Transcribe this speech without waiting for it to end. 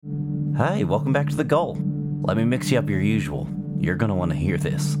Hey, welcome back to the Goal. Let me mix you up your usual. You're gonna want to hear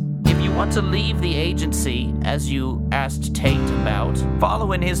this. If you want to leave the agency, as you asked Tate about,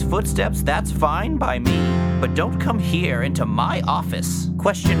 follow in his footsteps, that's fine by me. But don't come here into my office,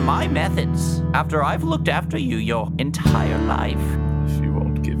 question my methods, after I've looked after you your entire life. If you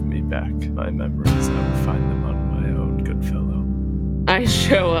won't give me back my memories, I will find them on my own, good fellow. I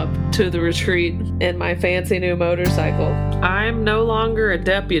show up to the retreat in my fancy new motorcycle. I'm no longer a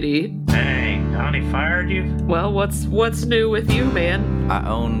deputy. Dang, Donnie fired you? Well, what's new with you, man? I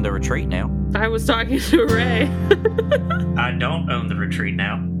own the retreat now. I was talking to Ray. I don't own the retreat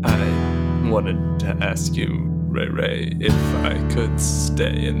now. I wanted to ask you, Ray, if I could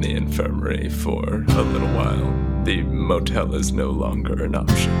stay in the infirmary for a little while. The motel is no longer an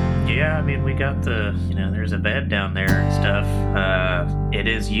option. Yeah, I mean, we got there's a bed down there and stuff. It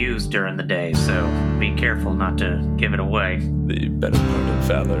is used during the day, so be careful not to give it away. The better part of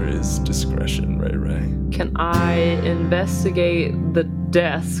valor is discretion, Ray. Can I investigate the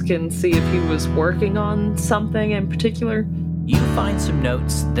desk and see if he was working on something in particular? You find some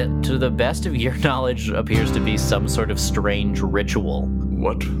notes that, to the best of your knowledge, appears to be some sort of strange ritual.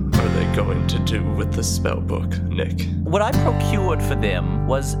 What are they going to do with the spell book, Nick? What I procured for them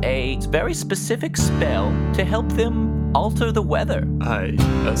was a very specific spell to help them alter the weather. I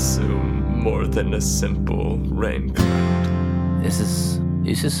assume more than a simple rain cloud. This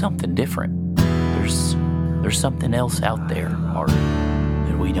is something different. There's something else out there, Marty,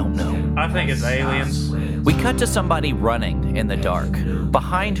 that we don't know. I think it's aliens. We cut to somebody running in the dark.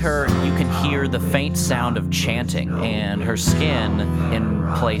 Behind her, you can hear the faint sound of chanting, and her skin,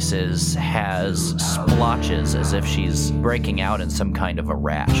 in places, has splotches as if she's breaking out in some kind of a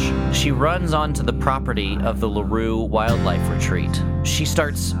rash. She runs onto the property of the LaRue Wildlife Retreat. She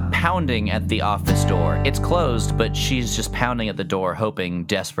starts pounding at the office door. It's closed, but she's just pounding at the door, hoping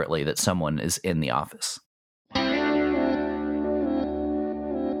desperately that someone is in the office.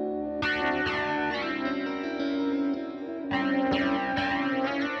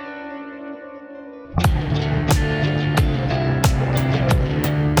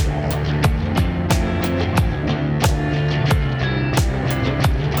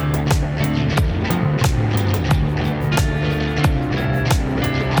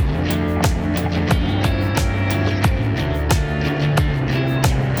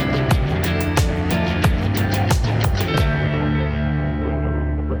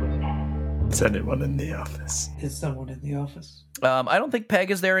 Is anyone in the office? Is someone in the office? I don't think Peg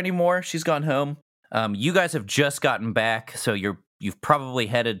is there anymore. She's gone home. You guys have just gotten back, so you've probably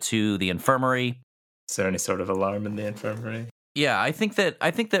headed to the infirmary. Is there any sort of alarm in the infirmary? Yeah, I think that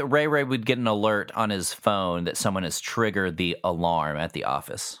Ray would get an alert on his phone that someone has triggered the alarm at the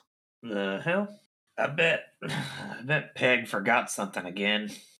office. The hell? I bet Peg forgot something again.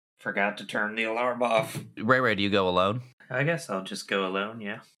 Forgot to turn the alarm off. Ray, do you go alone? I guess I'll just go alone,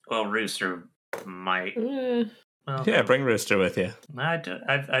 yeah. Well, Rooster might. Well, Yeah, bring Rooster with you. I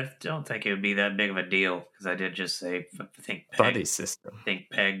don't think it would be that big of a deal, because I did just say, I think Buddy system.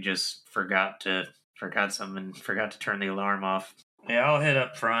 Peg just forgot something and forgot to turn the alarm off. Yeah, I'll head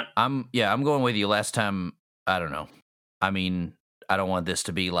up front. I'm going with you. Last time, I don't know. I mean, I don't want this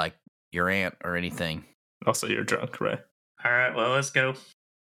to be like your aunt or anything. Also, you're drunk, Ray. All right, well, let's go.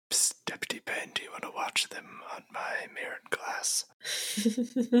 Psst, Deputy Payne, do you want to watch them on my mirrored glass?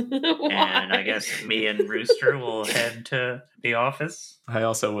 And I guess me and Rooster will head to the office. I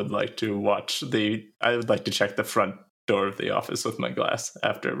also would like to I would like to check the front door of the office with my glass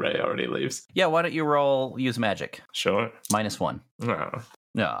after Ray already leaves. Yeah, why don't you use magic? Sure. -1. No,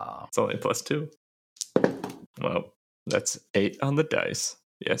 No. it's only +2. Well, that's 8 on the dice.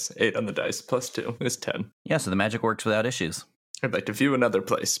 Yes, 8 on the dice +2 is 10. Yeah, so the magic works without issues. I'd like to view another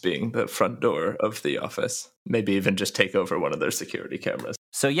place, being the front door of the office. Maybe even just take over one of their security cameras.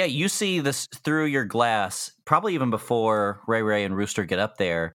 So yeah, you see this through your glass, probably even before Ray and Rooster get up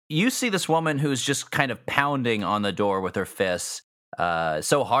there. You see this woman who's just kind of pounding on the door with her fists,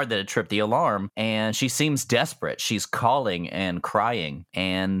 so hard that it tripped the alarm, and she seems desperate. She's calling and crying,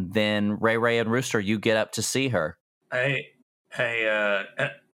 and then Ray and Rooster, you get up to see her. Hey,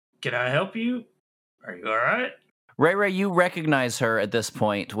 can I help you? Are you all right? Ray, you recognize her at this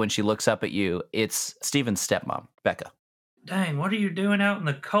point when she looks up at you. It's Steven's stepmom, Becca. Dang, what are you doing out in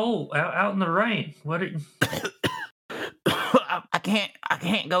the cold, out in the rain? What are you... I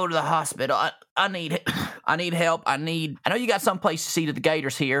can't go to the hospital. I need help. I know you got someplace to see to the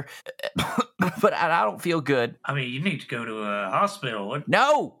gators here, but I don't feel good. I mean, you need to go to a hospital. What?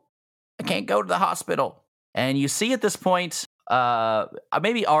 No, I can't go to the hospital. And you see at this point,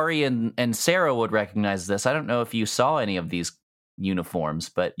 maybe Ari and Sarah would recognize this. I don't know if you saw any of these uniforms.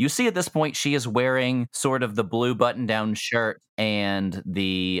 But you see at this point she is wearing sort of the blue button-down shirt and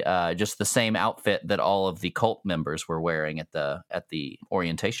the just the same outfit that all of the cult members were wearing at the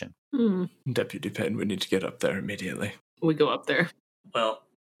orientation. Deputy Payne, we need to get up there immediately. We go up there. Well,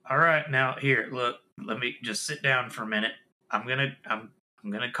 all right. Now here, look. Let me just sit down for a minute. I'm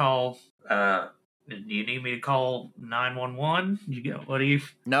gonna call. Do you need me to call 911? What do you?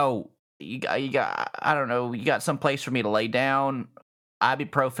 No, you got. I don't know. You got some place for me to lay down.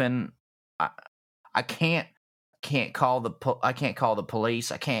 Ibuprofen. I can't call the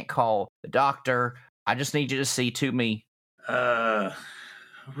police. I can't call the doctor. I just need you to see to me.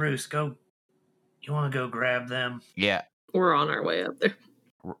 Roos, go. You want to go grab them? Yeah, We're on our way up there.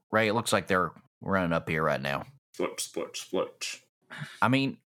 Ray. It looks like they're running up here right now. Split. I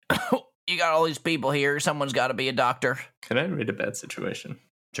mean, you got all these people here. Someone's got to be a doctor. Can I read a bad situation?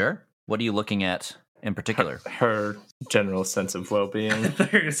 Sure. What are you looking at in particular? Her general sense of well-being. They're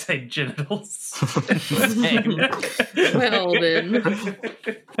gonna say genitals. Well, then.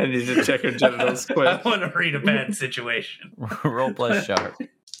 I need to check her genitals I quick. want to read a bad situation. Roll plus sharp.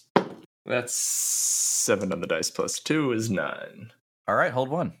 That's 7 on the dice plus 2 is 9. All right, hold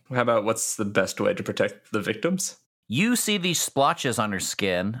one. How about what's the best way to protect the victims? You see these splotches on her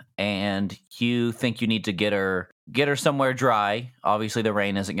skin, and you think you need to get her somewhere dry. Obviously, the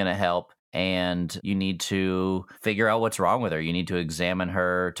rain isn't going to help, and you need to figure out what's wrong with her. You need to examine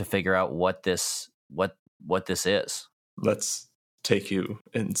her to figure out what this is. Let's take you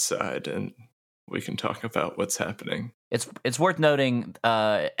inside and we can talk about what's happening. It's worth noting,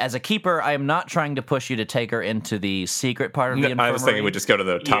 as a keeper, I am not trying to push you to take her into the secret part of the infirmary. I was thinking we just go to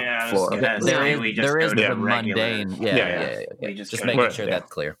the top floor. There is the mundane. Yeah. We just making go sure yeah.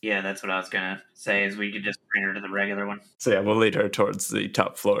 that's clear. Yeah, that's what I was gonna say. Is we could just bring her to the regular one. So yeah, we'll lead her towards the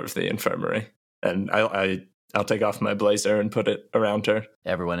top floor of the infirmary, and I'll take off my blazer and put it around her.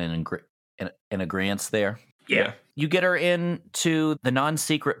 Everyone in agreement there. Yeah. You get her into the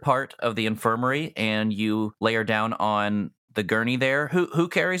non-secret part of the infirmary, and you lay her down on the gurney there. Who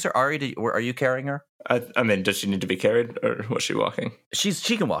carries her? Ari, are you carrying her? I mean, does she need to be carried, or was she walking? She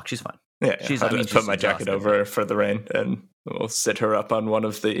can walk. She's fine. Yeah, She's- I'll I mean, just put she's my jacket exhausted. over her for the rain, and we'll sit her up on one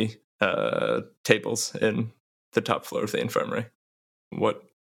of the tables in the top floor of the infirmary. What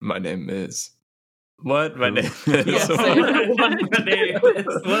my name is? What my name is? Yeah, say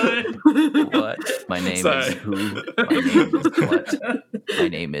What? My name Sorry. is who? My name is what? My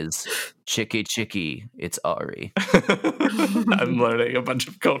name is Chicky. It's Ari. I'm learning a bunch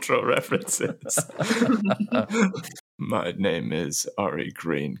of cultural references. My name is Ari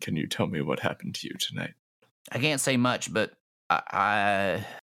Green. Can you tell me what happened to you tonight? I can't say much, but I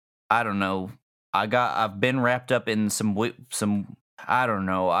don't know. I've been wrapped up in some I don't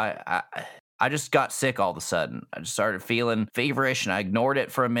know. I just got sick all of a sudden. I just started feeling feverish, and I ignored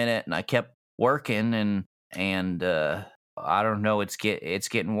it for a minute, and I kept working, and I don't know. It's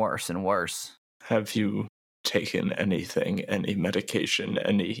getting worse and worse. Have you taken anything, any medication,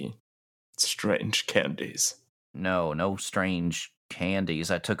 any strange candies? No strange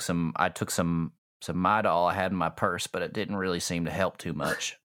candies. I took some Midol I had in my purse, but it didn't really seem to help too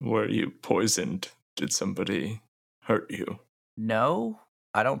much. Were you poisoned? Did somebody hurt you? No,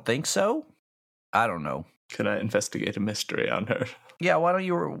 I don't think so. I don't know. Can I investigate a mystery on her? Yeah, why don't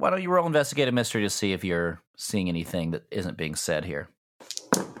you roll investigate a mystery to see if you're seeing anything that isn't being said here?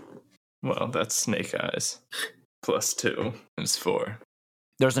 Well, that's Snake Eyes. +2 is 4.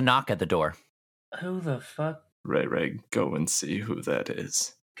 There's a knock at the door. Who the fuck? Ray, go and see who that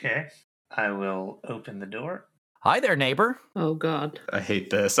is. Okay. I will open the door. Hi there, neighbor. Oh, God. I hate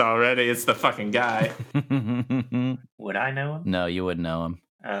this already. It's the fucking guy. Would I know him? No, you wouldn't know him.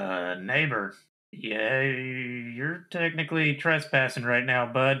 Neighbor. Yeah, you're technically trespassing right now,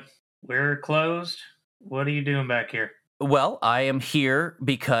 bud. We're closed. What are you doing back here? Well, I am here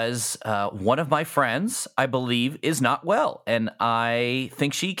because one of my friends, I believe, is not well, and I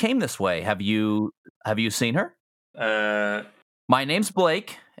think she came this way. Have you seen her? My name's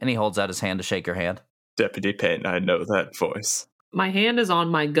Blake, and he holds out his hand to shake her hand. Deputy Payne, I know that voice. My hand is on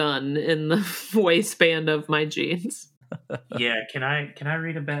my gun in the waistband of my jeans. Yeah, can I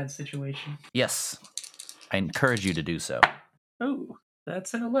read a bad situation? Yes, I encourage you to do so. Oh,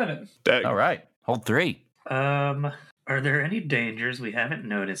 that's an 11. Dag. All right, hold 3. Are there any dangers we haven't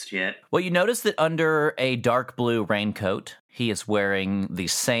noticed yet? Well, you notice that under a dark blue raincoat, he is wearing the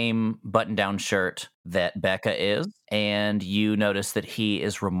same button-down shirt that Becca is, and you notice that he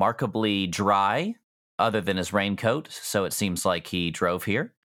is remarkably dry, other than his raincoat, so it seems like he drove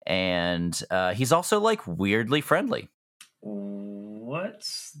here. And he's also, weirdly friendly.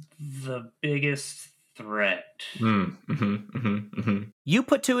 What's the biggest threat. You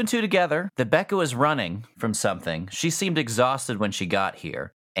put two and two together that Becca was running from something. She seemed exhausted when she got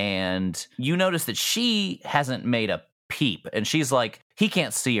here. And you notice that she hasn't made a peep. And she's like, he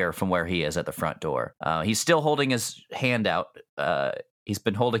can't see her from where he is at the front door. He's still holding his hand out. He's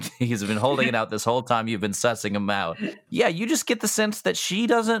been holding it out this whole time you've been sussing him out. Yeah, you just get the sense that she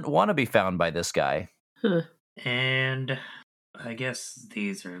doesn't want to be found by this guy. Huh. And I guess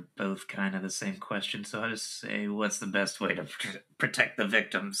these are both kind of the same question, so I'll just say, what's the best way to protect the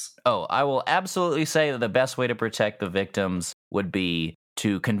victims? Oh, I will absolutely say that the best way to protect the victims would be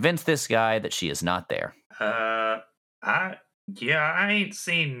to convince this guy that she is not there. I ain't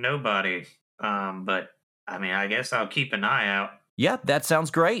seen nobody. But I mean, I guess I'll keep an eye out. Yeah, that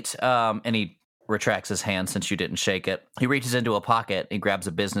sounds great. And he retracts his hand since you didn't shake it. He reaches into a pocket and grabs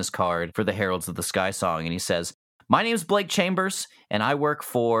a business card for the Heralds of the Sky Song, and he says, "My name's Blake Chambers, and I work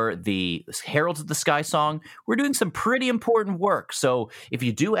for the Heralds of the Sky Song. We're doing some pretty important work, so if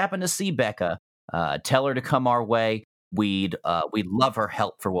you do happen to see Becca, tell her to come our way. We'd love her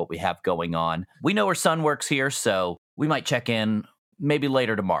help for what we have going on. We know her son works here, so we might check in maybe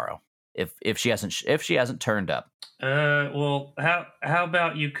later tomorrow if she hasn't turned up." Well, how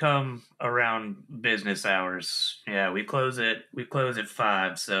about you come around business hours? Yeah, we close at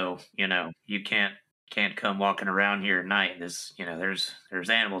 5, so you can't come walking around here at night. There's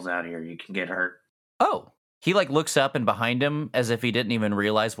animals out here. You can get hurt. Oh, he looks up and behind him as if he didn't even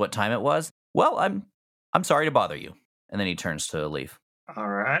realize what time it was. Well, I'm sorry to bother you. And then he turns to leave. All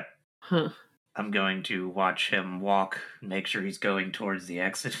right. Huh. I'm going to watch him walk, make sure he's going towards the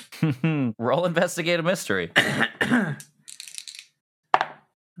exit. Roll investigate a mystery.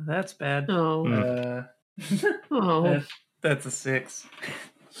 That's bad. Oh. Oh. That's a 6.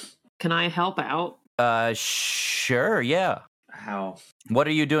 Can I help out? Sure, yeah. How? What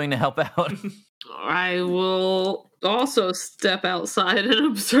are you doing to help out? I will also step outside and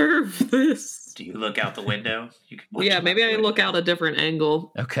observe this. Do you look out the window? Maybe I look out a different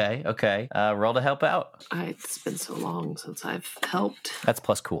angle. Okay. Roll to help out. It's been so long since I've helped. That's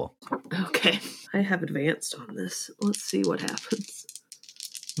plus cool. Okay. I have advanced on this. Let's see what happens.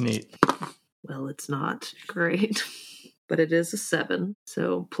 Neat. Well, it's not great, but it is a 7,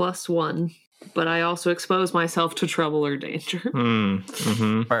 so +1. But I also expose myself to trouble or danger.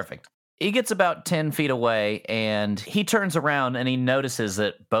 Perfect. He gets about 10 feet away, and he turns around, and he notices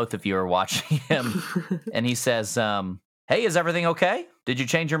that both of you are watching him. And he says, "Hey, is everything okay? Did you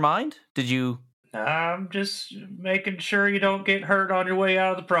change your mind? Did you..." I'm just making sure you don't get hurt on your way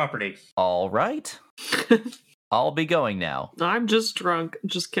out of the property. All right. I'll be going now. I'm just drunk.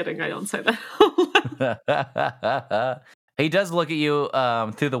 Just kidding. I don't say that. He does look at you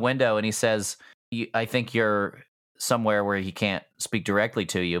through the window, and he says, "I think you're somewhere where he can't speak directly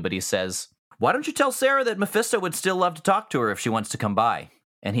to you," but he says, "Why don't you tell Sarah that Mephisto would still love to talk to her if she wants to come by?"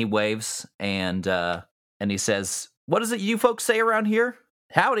 And he waves, and he says, "What is it you folks say around here?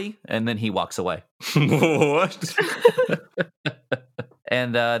 Howdy." And then he walks away. What?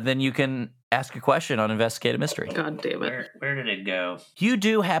 And then you can ask a question on Investigate a Mystery. God damn it. Where did it go? You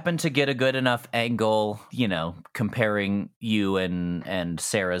do happen to get a good enough angle, comparing you and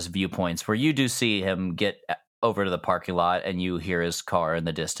Sarah's viewpoints, where you do see him get over to the parking lot, and you hear his car in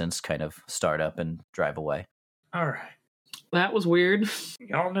the distance kind of start up and drive away. All right. That was weird.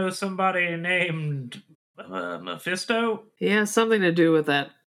 Y'all know somebody named Mephisto? He has something to do with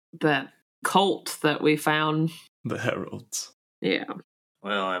that cult that we found. The Heralds. Yeah.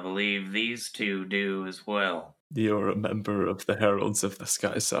 Well, I believe these two do as well. You're a member of the Heralds of the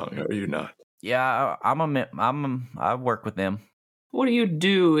Sky Song, are you not? Yeah, I work with them. What do you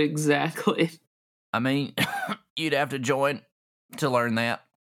do exactly? I mean, you'd have to join to learn that.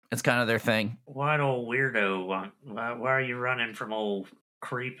 It's kind of their thing. What old weirdo? Why are you running from old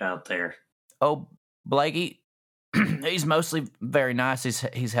creep out there? Oh, Blakey, he's mostly very nice.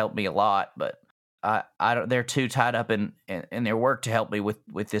 He's helped me a lot, but I don't. They're too tied up in their work to help me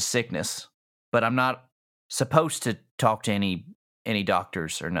with this sickness. But I'm not supposed to talk to any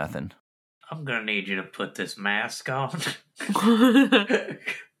doctors or nothing. I'm gonna need you to put this mask on.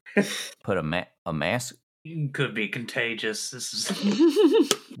 Put a mask? Could be contagious. This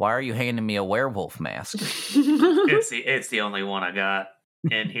is. Why are you handing me a werewolf mask? It's the only one I got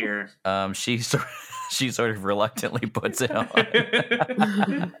in here. She sort of reluctantly puts it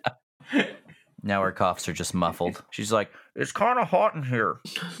on. Now her coughs are just muffled. She's like, "It's kind of hot in here."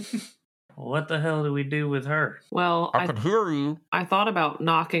 What the hell do we do with her? Well, I could hear you. I thought about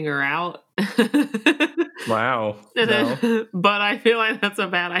knocking her out. Wow. No. But I feel like that's a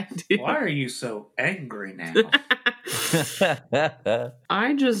bad idea. Why are you so angry now?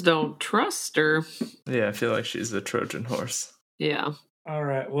 I just don't trust her. Yeah, I feel like she's a Trojan horse. Yeah. All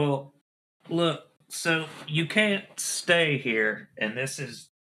right. Well, look. So you can't stay here, and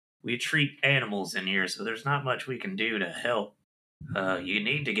we treat animals in here, so there's not much we can do to help. You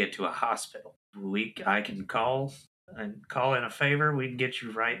need to get to a hospital. I can call in a favor. We can get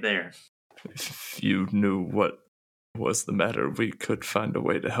you right there. If you knew what was the matter, we could find a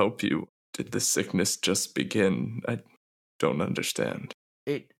way to help you. Did the sickness just begin? I don't understand.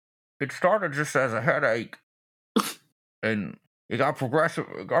 It started just as a headache, and it got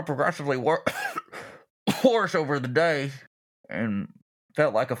progressively worse over the day, and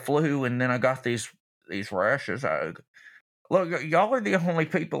felt like a flu. And then I got these rashes. Look, y'all are the only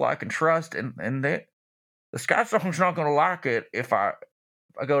people I can trust, and the Skysong's not going to like it if I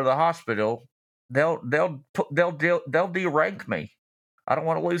go to the hospital. They'll derank me. I don't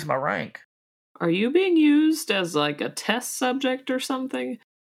want to lose my rank. Are you being used as like a test subject or something?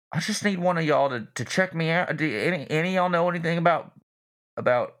 I just need one of y'all to check me out. Do any of y'all know anything about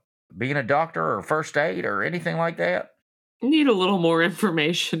being a doctor or first aid or anything like that? Need a little more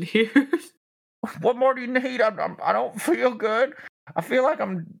information here. What more do you need? I don't feel good. I feel like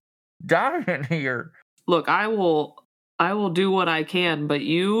I'm dying here. Look, I will do what I can, but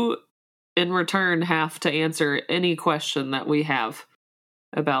you in return have to answer any question that we have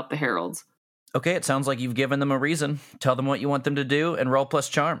about the Heralds. Okay, it sounds like you've given them a reason. Tell them what you want them to do and roll plus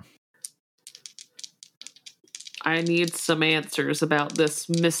charm. I need some answers about this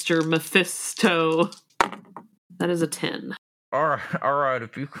Mr. Mephisto. That is a 10. All right.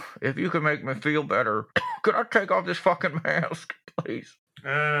 If you can make me feel better, could I take off this fucking mask, please?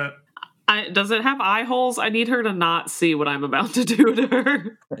 Does it have eye holes? I need her to not see what I'm about to do to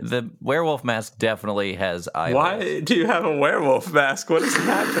her. The werewolf mask definitely has eye Why holes. do you have a werewolf mask? What is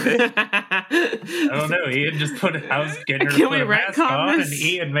happening? I don't know. Ian just put it. I was getting her to Can put we a mask retcon on, this? and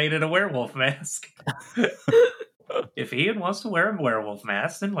Ian made it a werewolf mask. If Ian wants to wear a werewolf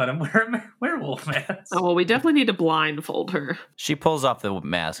mask, then let him wear a werewolf mask. Oh, well, we definitely need to blindfold her. She pulls off the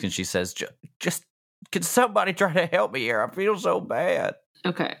mask and she says, just, can somebody try to help me here? I feel so bad.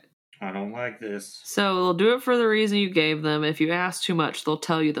 Okay. I don't like this. So they'll do it for the reason you gave them. If you ask too much, they'll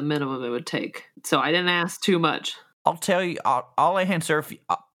tell you the minimum it would take. So I didn't ask too much. I'll tell you, I'll answer if you,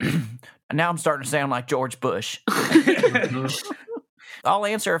 now I'm starting to sound like George Bush. I'll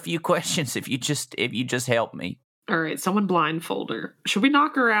answer a few questions if you just help me. All right, someone blindfold her. Should we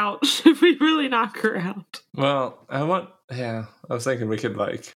knock her out? Should we really knock her out? Well, I was thinking we could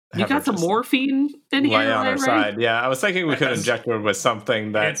You got some morphine in here, lay on her Ray? side. Yeah, I was thinking we could inject her with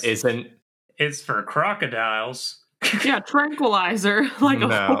something that isn't. It's for crocodiles. Yeah, tranquilizer like a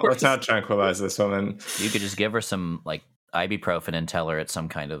No, horse. let's not tranquilize this woman. You could just give her some like ibuprofen and tell her it's some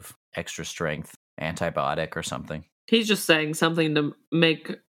kind of extra strength antibiotic or something. He's just saying something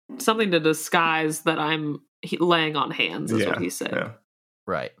to disguise that I'm laying on hands is what he said. Yeah.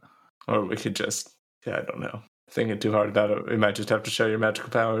 Right. Or we could just, I don't know. Thinking too hard about it, we might just have to show your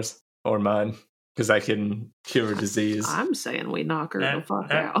magical powers. Or mine. Because I can cure disease. I'm saying we knock her the fuck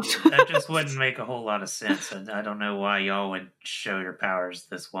out. That just wouldn't make a whole lot of sense. And I don't know why y'all would show your powers to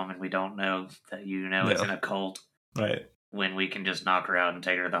this woman we don't know that is in a cult. Right. When we can just knock her out and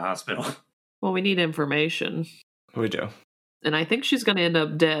take her to the hospital. Well, we need information. We do. And I think she's going to end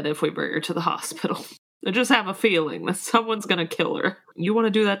up dead if we bring her to the hospital. I just have a feeling that someone's going to kill her. You want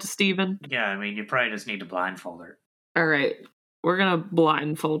to do that to Steven? Yeah, I mean, you probably just need to blindfold her. All right. We're going to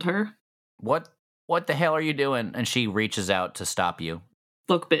blindfold her. What the hell are you doing? And she reaches out to stop you.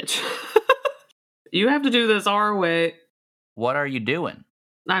 Look, bitch. You have to do this our way. What are you doing?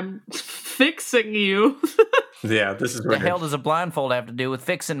 I'm fixing you. Yeah, this is The weird. hell does a blindfold have to do with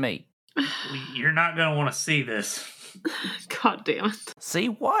fixing me? You're not going to want to see this. God damn it. See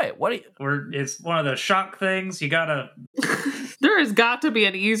what? What? It's one of those shock things. You gotta. There has got to be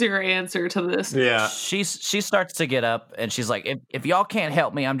an easier answer to this. Yeah. She starts to get up and she's like, if y'all can't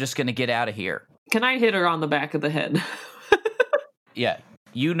help me, I'm just gonna get out of here. Can I hit her on the back of the head? Yeah.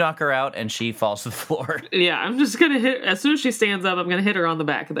 You knock her out and she falls to the floor. Yeah, I'm just going to hit. As soon as she stands up, I'm going to hit her on the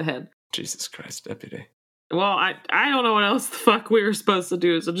back of the head. Jesus Christ, deputy. Well, I don't know what else the fuck we were supposed to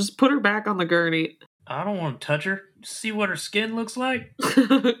do, so just put her back on the gurney. I don't want to touch her. See what her skin looks like.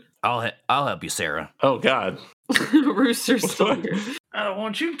 I'll help you, Sarah. Oh, God. Rooster's still here. I don't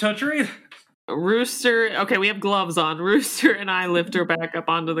want you to touch her either. Rooster, okay, we have gloves on. Rooster and I lift her back up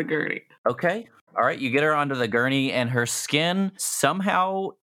onto the gurney. Okay. All right. You get her onto the gurney and her skin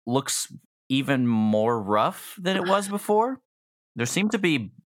somehow looks even more rough than it was before. There seem to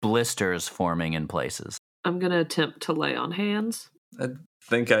be blisters forming in places. I'm going to attempt to lay on hands. I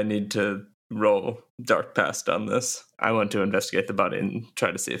think I need to roll Dark Past on this. I want to investigate the body and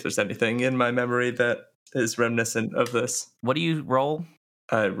try to see if there's anything in my memory that is reminiscent of this. What do you roll?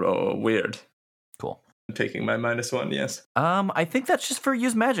 I roll Weird. Cool. I'm taking my -1, yes. I think that's just for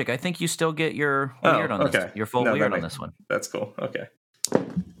use magic. I think you still get your weird on this. Your full weird on this one. That's cool. Okay.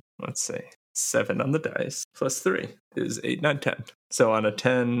 Let's see. 7 on the dice plus 3 is 8, 9, 10. So on a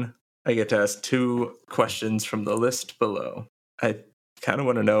 10, I get to ask 2 questions from the list below. I kind of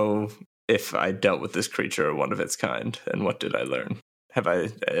want to know if I dealt with this creature or one of its kind, and what did I learn? Have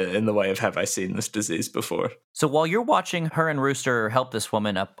I seen this disease before? So while you're watching her and Rooster help this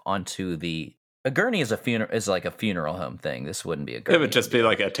woman up onto a gurney is like a funeral home thing. This wouldn't be a gurney. It would just be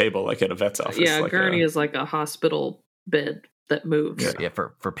like a table, like at a vet's office. Yeah, like gurney is like a hospital bed that moves. Yeah,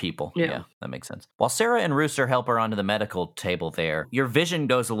 for people. Yeah. Yeah, that makes sense. While Sarah and Rooster help her onto the medical table there, your vision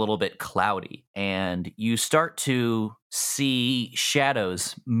goes a little bit cloudy, and you start to see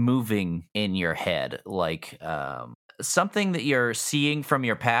shadows moving in your head, like something that you're seeing from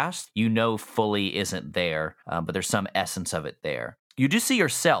your past, fully isn't there, but there's some essence of it there. You do see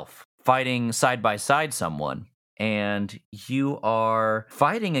yourself fighting side by side someone, and you are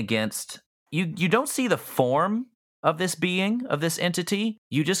fighting against... You don't see the form of this being, of this entity.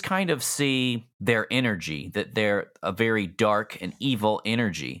 You just kind of see their energy, that they're a very dark and evil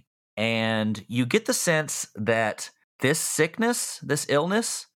energy. And you get the sense that this sickness, this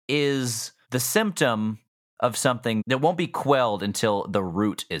illness, is the symptom of something that won't be quelled until the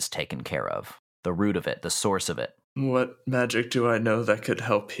root is taken care of. The root of it, the source of it. What magic do I know that could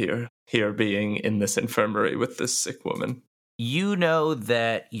help here? Here being in this infirmary with this sick woman. You know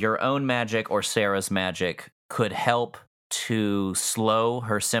that your own magic or Sarah's magic could help to slow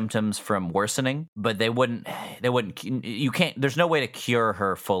her symptoms from worsening, but you can't, there's no way to cure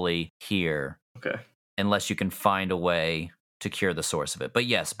her fully here. Okay. Unless you can find a way to cure the source of it. But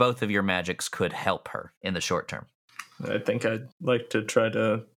yes, both of your magics could help her in the short term. I think I'd like to try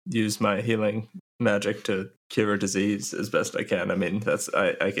to use my healing magic to cure a disease as best I can. I mean,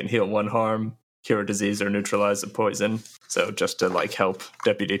 I can heal one harm, cure a disease, or neutralize a poison. So just to help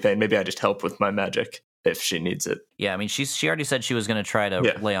Deputy Payne, maybe I just help with my magic if she needs it. Yeah, I mean, she already said she was going to try to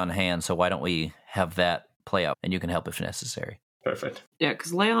lay on hands, so why don't we have that play out, and you can help if necessary. Perfect. Yeah,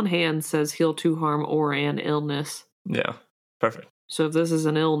 because lay on hands says heal 2 harm or an illness. Yeah, perfect. So if this is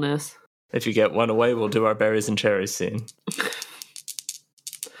an illness... If you get one away, we'll do our berries and cherries scene.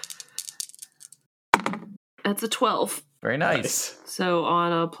 That's a 12. Very nice. So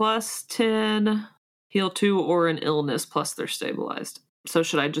on a plus 10, heal 2 or an illness, plus they're stabilized. So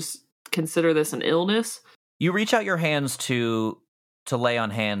should I just consider this an illness? You reach out your hands to lay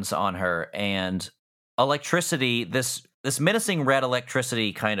on hands on her, and electricity, this menacing red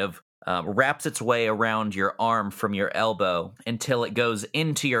electricity kind of wraps its way around your arm from your elbow until it goes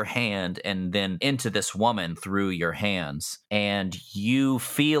into your hand and then into this woman through your hands. And you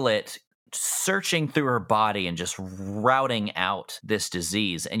feel it searching through her body and just routing out this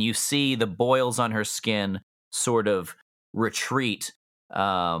disease. And you see the boils on her skin sort of retreat,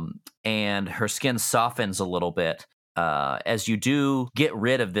 and her skin softens a little bit as you do get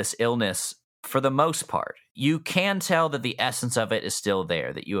rid of this illness. For the most part, you can tell that the essence of it is still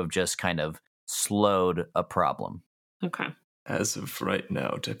there, that you have just kind of slowed a problem. Okay. As of right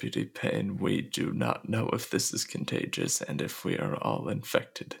now, Deputy Payne, we do not know if this is contagious and if we are all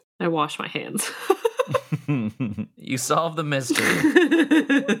infected. I wash my hands. You solve the mystery.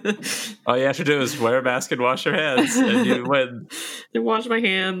 All you have to do is wear a mask and wash your hands, and you win. I wash my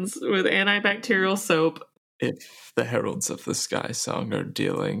hands with antibacterial soap. If the Heralds of the Sky Song are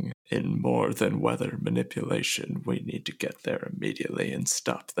dealing in more than weather manipulation, we need to get there immediately and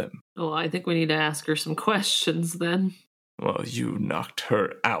stop them. Well, I think we need to ask her some questions then. Well, you knocked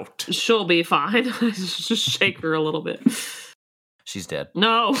her out. She'll be fine. Just shake her a little bit. She's dead.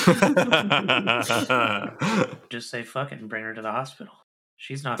 No. Just say fuck it and bring her to the hospital.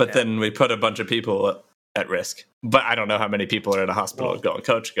 She's not But dead. then we put a bunch of people at risk. But I don't know how many people are in a hospital at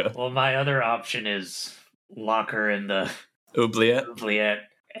Golokochka. Well, my other option is lock her in the Oubliette? oubliette,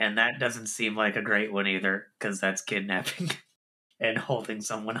 and that doesn't seem like a great one either, because that's kidnapping and holding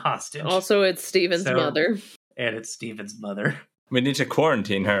someone hostage. Also, it's Steven's mother. And it's Steven's mother. We need to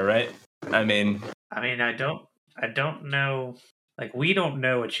quarantine her, right? I mean, I don't know. Like, we don't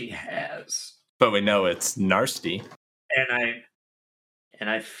know what she has. but we know it's nasty. And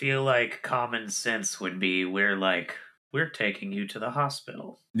I feel like common sense would be we're taking you to the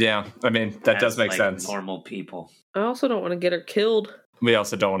hospital. Yeah, I mean, that does make sense. Normal people. I also don't want to get her killed. We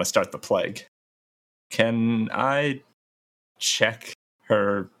also don't want to start the plague. Can I check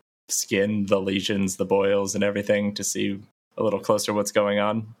her skin, the lesions, the boils, and everything to see a little closer what's going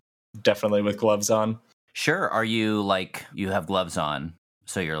on? definitely with gloves on. Sure. Are you like you have gloves on?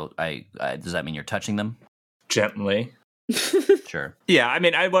 So you're. Does that mean you're touching them? Gently. Sure. Yeah, I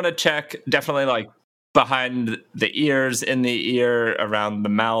mean, I want to check definitely like behind the ears, in the ear, around the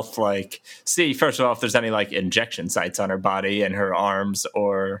mouth, like see first of all if there's any like injection sites on her body and her arms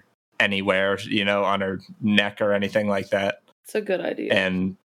or anywhere, on her neck or anything like that. It's a good idea.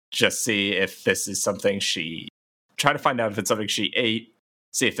 And just see if this is something try to find out if it's something she ate,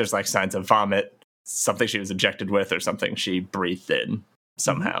 see if there's like signs of vomit, something she was injected with or something she breathed in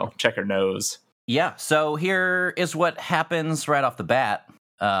somehow. Check her nose. Yeah, so here is what happens right off the bat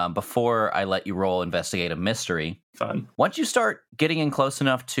before I let you roll investigate a mystery. Fun. Once you start getting in close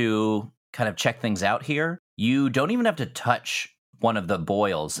enough to kind of check things out here, you don't even have to touch one of the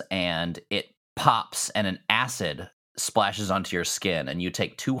boils and it pops and an acid splashes onto your skin and you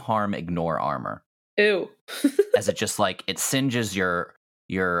take 2 harm, ignore armor. Ew. As it just like, it singes your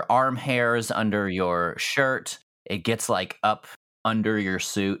arm hairs under your shirt. It gets like up under your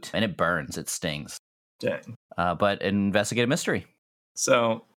suit and it burns, it stings. Dang. But investigate a mystery.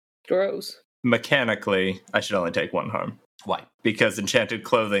 So Gross. mechanically, I should only take 1 harm. Why? Because enchanted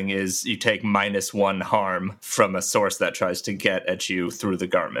clothing is you take -1 harm from a source that tries to get at you through the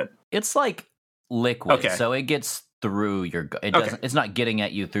garment. It's like liquid, Okay. so it gets through your. It Okay. doesn't. It's not getting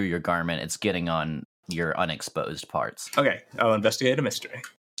at you through your garment. It's getting on your unexposed parts. Okay, I'll investigate a mystery.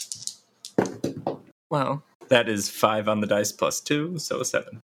 Well, that is 5 on the dice plus 2, so a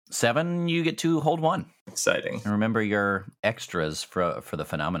 7. 7, you get to hold 1. Exciting. And remember your extras for the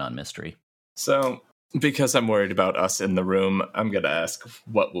phenomenon mystery. So, because I'm worried about us in the room, I'm going to ask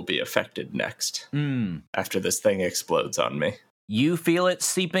what will be affected next after this thing explodes on me. You feel it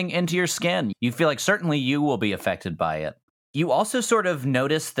seeping into your skin. You feel like certainly you will be affected by it. You also sort of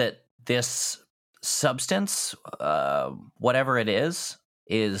notice that this substance, whatever it is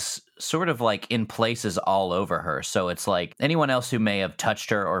sort of like in places all over her. So it's like anyone else who may have touched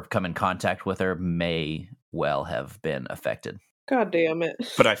her or come in contact with her may well have been affected. God damn it.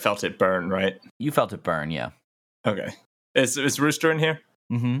 But I felt it burn, right? You felt it burn, yeah. Okay. Is Rooster in here?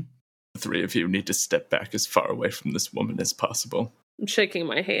 Mm-hmm. The 3 of you need to step back as far away from this woman as possible. I'm shaking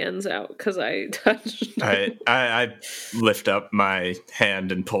my hands out because I touched. I lift up my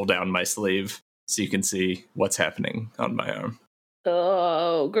hand and pull down my sleeve so you can see what's happening on my arm.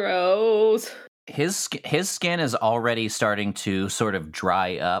 Oh, gross. His skin is already starting to sort of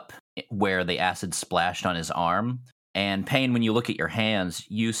dry up where the acid splashed on his arm. And Payne, when you look at your hands,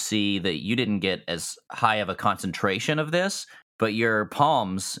 you see that you didn't get as high of a concentration of this, but your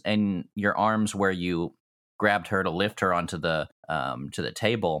palms and your arms where you grabbed her to lift her onto the to the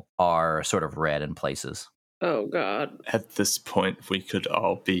table are sort of red in places. Oh, God. At this point, we could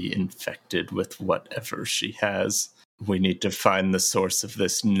all be infected with whatever she has. We need to find the source of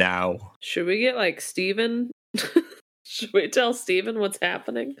this now. Should we get like Steven? Should we tell Steven what's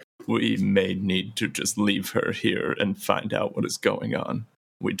happening? We may need to just leave her here and find out what is going on.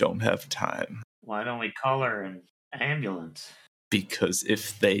 We don't have time. Why don't we call her an ambulance? Because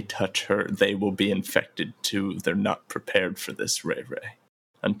if they touch her, they will be infected too. They're not prepared for this, Ray Ray.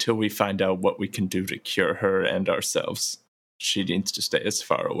 Until we find out what we can do to cure her and ourselves, she needs to stay as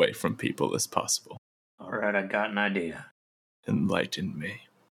far away from people as possible. All right, I got an idea. Enlighten me.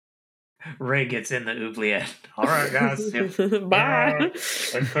 Ray gets in the oubliette. All right, guys. Bye.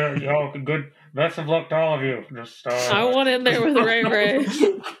 Y'all, good. Best of luck to all of you. Just, I want in there with Ray Ray.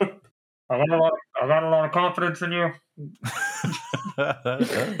 I got a lot of confidence in you.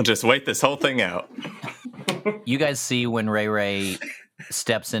 I'll just wait this whole thing out. You guys see when Ray Ray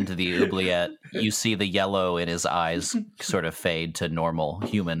steps into the oubliette, you see the yellow in his eyes sort of fade to normal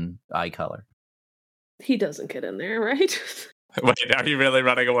human eye color. He doesn't get in there, right? Wait, are you really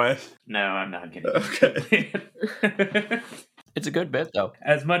running away? No, I'm not getting Okay. It's a good bit, though.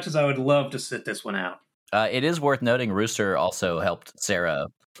 As much as I would love to sit this one out. It is worth noting Rooster also helped Sarah.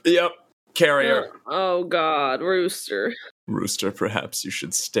 Yep. Carrier. Oh, God. Rooster. Rooster, perhaps you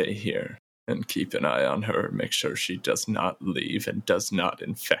should stay here and keep an eye on her. Make sure she does not leave and does not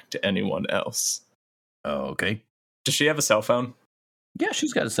infect anyone else. Oh, okay. Does she have a cell phone? Yeah,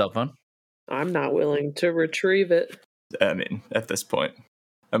 she's got a cell phone. I'm not willing to retrieve it. I mean, at this point,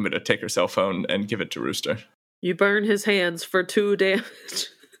 I'm going to take her cell phone and give it to Rooster. You burn his hands for 2 damage.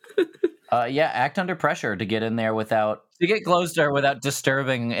 Yeah, act under pressure to get in there to get close to her without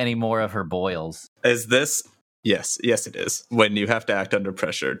disturbing any more of her boils. Is this? Yes, it is. When you have to act under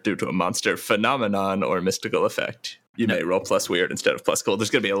pressure due to a monster phenomenon or mystical effect, you may roll plus weird instead of plus cool. There's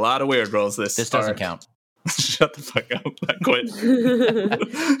going to be a lot of weird rolls this doesn't count. Shut the fuck up. I quit.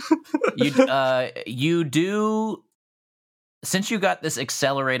 You do Since you got this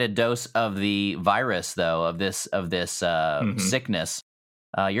accelerated dose of the virus, though, of this sickness,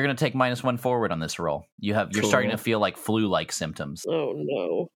 you're going to take -1 forward on this roll. You're starting to feel like flu-like symptoms. Oh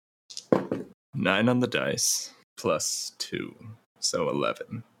no! 9 on the dice plus 2, so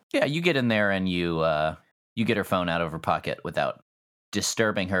 11. Yeah, you get in there and you get her phone out of her pocket without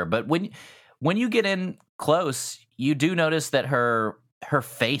disturbing her. But when you get in close, you do notice that her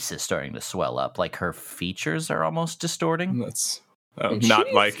face is starting to swell up, like her features are almost distorting. That's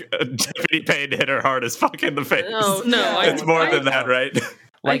not like Deputy Payne hit her hard as fuck in the face. Oh, no. It's more than that, right?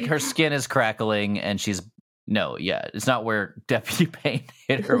 Like her skin is crackling and she's... No, yeah, it's not where Deputy Payne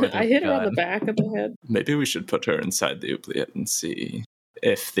hit her with I hit her on the back of the head. Maybe we should put her inside the oubliette and see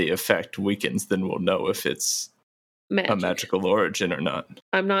if the effect weakens, then we'll know if it's a magical origin or not.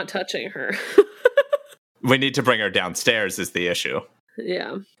 I'm not touching her. We need to bring her downstairs is the issue.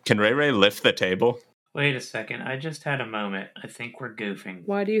 Yeah. Can Ray Ray lift the table? Wait a second. I just had a moment. I think we're goofing.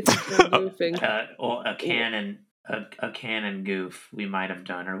 Why do you think we're goofing? Or a canon goof we might have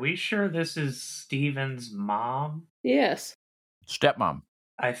done. Are we sure this is Steven's mom? Yes. Stepmom.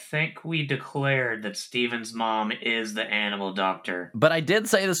 I think we declared that Steven's mom is the animal doctor. But I did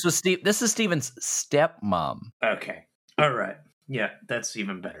say this was This is Steven's stepmom. Okay. All right. Yeah, that's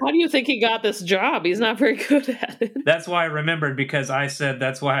even better. How do you think he got this job? He's not very good at it. That's why I remembered, because I said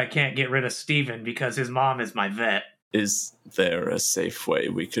that's why I can't get rid of Steven, because his mom is my vet. Is there a safe way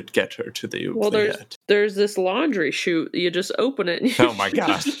we could get her to the Well, oubliette? there's this laundry chute. You just open it and you Oh my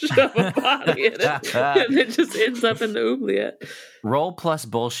gosh. shove a body in it. And it just ends up in the oubliette. Roll plus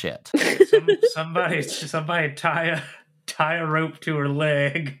bullshit. Somebody tie a rope to her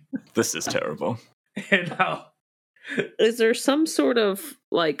leg. This is terrible. And Is there some sort of,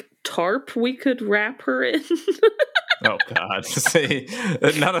 like, tarp we could wrap her in? Oh, God. See,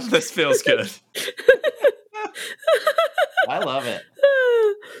 none of this feels good. I love it.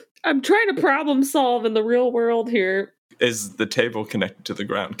 I'm trying to problem solve in the real world here. Is the table connected to the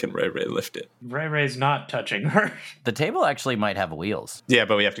ground? Can Ray Ray lift it? Ray Ray's not touching her. The table actually might have wheels. Yeah,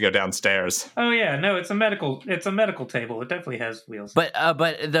 but we have to go downstairs. Oh yeah, no, it's a medical table. It definitely has wheels. But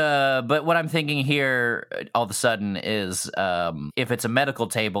what I'm thinking here all of a sudden is if it's a medical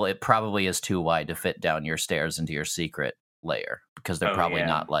table, it probably is too wide to fit down your stairs into your secret layer, because they're probably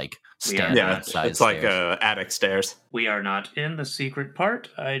not like standard size. It's like attic stairs. We are not in the secret part.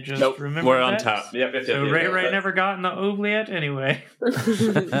 I just remember we're on that. top. Yep, So Ray never got in the oubliette anyway.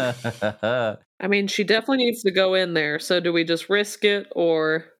 I mean, she definitely needs to go in there. So do we just risk it,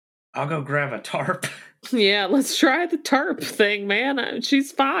 or... I'll go grab a tarp. Yeah, let's try the tarp thing, man.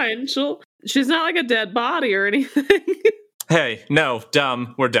 She's fine. She's not like a dead body or anything. Hey, no,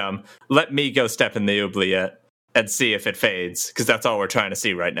 dumb. We're dumb. Let me go step in the oubliette and see if it fades, because that's all we're trying to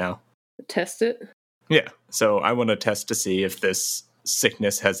see right now. Test it? Yeah, so I want to test to see if this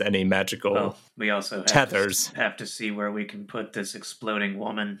sickness has any magical Well, we also have to see where we can put this exploding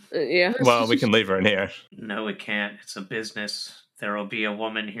woman. Yeah. Well, we can leave her in here. No, we can't. It's a business. There will be a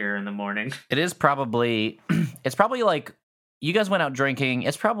woman here in the morning. It is probably, it's probably like, you guys went out drinking.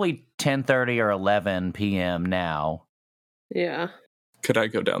 It's probably 10:30 or 11 p.m. now. Yeah. Could I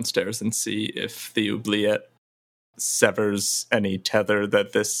go downstairs and see if the oubliette severs any tether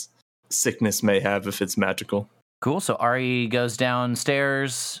that this sickness may have, if it's magical? Cool. So Ari goes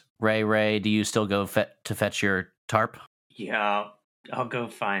downstairs. Ray, do you still go to fetch your tarp? Yeah, I'll go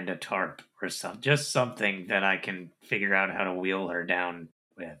find a tarp or just something that I can figure out how to wheel her down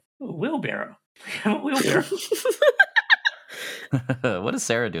with. A wheelbarrow. We have a wheelbarrow. What is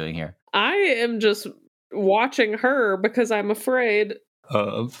Sarah doing here? I am just watching her because I'm afraid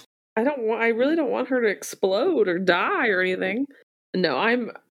Of? I really don't want her to explode or die or anything. No,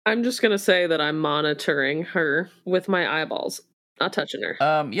 I'm just gonna say that I'm monitoring her with my eyeballs, not touching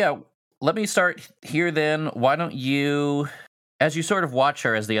her. Yeah, let me start here then. Why don't you, as you sort of watch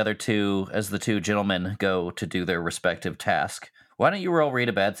her as the two gentlemen go to do their respective task, why don't you roll read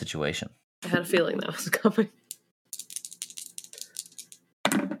a bad situation? I had a feeling that was coming.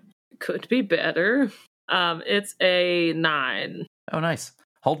 Could be better. It's a 9. Oh, nice.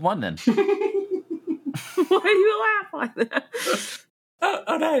 Hold 1 then. Why do you laugh like that?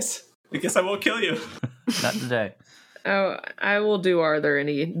 Oh, nice. I guess I won't kill you. Not today. Oh, I will do. Are there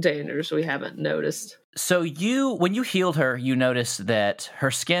any dangers we haven't noticed? So when you healed her, you noticed that her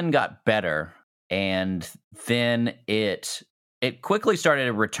skin got better, and then it quickly started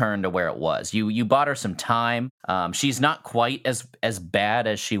to return to where it was. You bought her some time. She's not quite as bad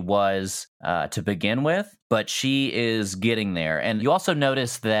as she was to begin with, but she is getting there. And you also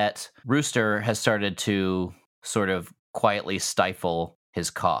notice that Rooster has started to sort of quietly stifle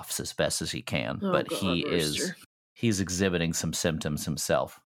his coughs as best as he can, Oh, but God, he Rooster. he's exhibiting some symptoms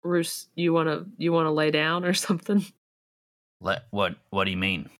himself. Roos, you wanna lay down or something? What do you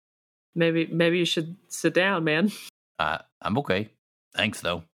mean? Maybe you should sit down, man. I'm okay. Thanks,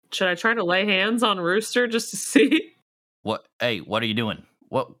 though. Should I try to lay hands on Rooster just to see? What? Hey, what are you doing?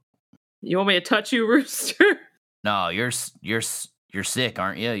 What? You want me to touch you, Rooster? No, you're sick,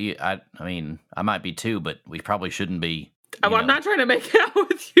 aren't you? I mean, I might be too, but we probably shouldn't be. I'm not trying to make out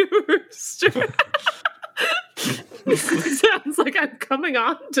with you, Rooster. Sounds like I'm coming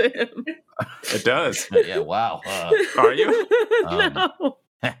on to him. It does. Yeah, wow. Are you? No.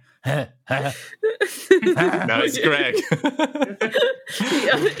 No, it's Greg.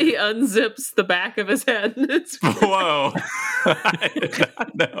 He unzips the back of his head. And it's Whoa. I did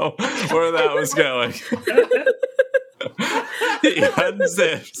not know where that was going. He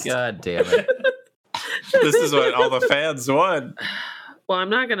unzips. God damn it. This is what all the fans want. Well, I'm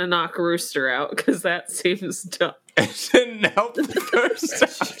not going to knock Rooster out because that seems dumb. It didn't help the first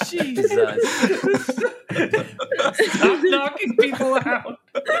time. Jesus. Stop knocking people out.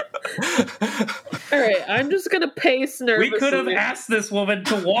 All right, I'm just going to pace nervously. We could have asked this woman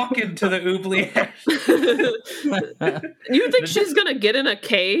to walk into the oubliette. You think she's going to get in a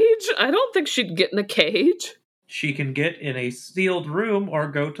cage? I don't think she'd get in a cage. She can get in a sealed room or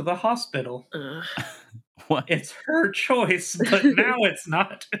go to the hospital. What? It's her choice, but now it's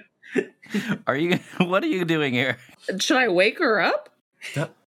not. What are you doing here? Should I wake her up?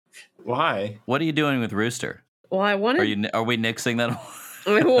 Why? What are you doing with Rooster? Well, I wanted. Are we nixing that?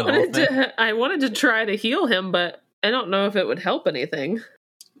 I wanted to try to heal him, but I don't know if it would help anything.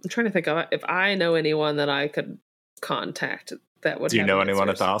 I'm trying to think of if I know anyone that I could contact that would. Do you have know anyone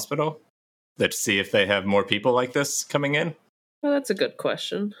at the answers. hospital? Let's see if they have more people like this coming in. Well, that's a good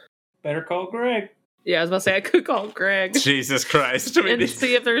question. Better call Greg. Yeah, I was about to say I could call Greg Jesus Christ. and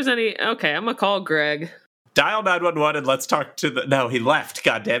see if there's any. Okay, I'm gonna call Greg. Dial 911 and let's talk to the... No, he left.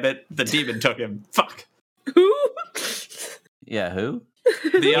 God damn it. The demon took him. Fuck. Who? Yeah, who?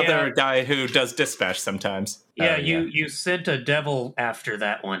 The other guy who does dispatch sometimes. Yeah, Oh, yeah. you sent a devil after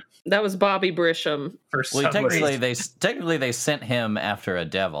that one. That was Bobby Brisham. For Well, some technically reason. they sent him after a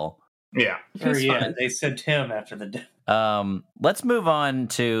devil. Yeah. Or, He's yeah, fine. they sent him after the devil. Let's move on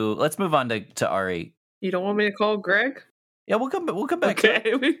to Ari. You don't want me to call Greg? Yeah, we'll come back to it.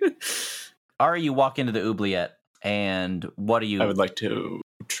 Okay. Ari, you walk into the oubliette, and what do you? I would like to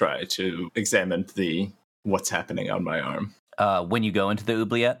try to examine what's happening on my arm. When you go into the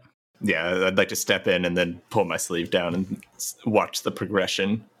oubliette. Yeah, I'd like to step in and then pull my sleeve down and watch the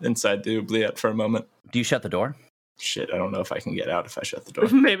progression inside the oubliette for a moment. Do you shut the door? Shit, I don't know if I can get out if I shut the door.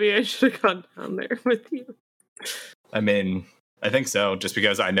 Maybe I should have gone down there with you. I mean, I think so, just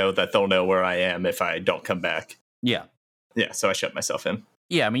because I know that they'll know where I am if I don't come back. Yeah. Yeah, so I shut myself in.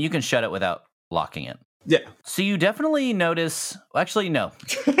 Yeah, I mean, you can shut it without locking it. Yeah. So you definitely notice... Actually, no.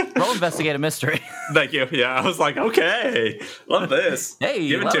 Roll investigate a mystery. Thank you. Yeah, I was like, okay, love this. Hey,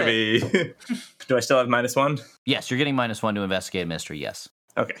 Give it love to me. Do I still have -1? Yes, you're getting -1 to investigate a mystery, yes.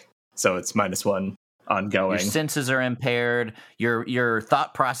 Okay, so it's -1 ongoing. Your senses are impaired. Your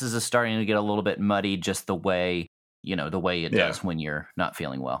thought process is starting to get a little bit muddy, just the way it does when you're not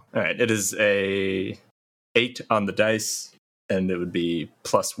feeling well. All right, it is a 8 on the dice, and it would be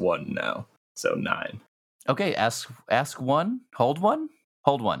 +1 now, so 9. Okay, ask one, hold one,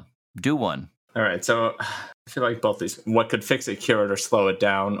 do one. All right, so I feel like both these, what could fix it, cure it, or slow it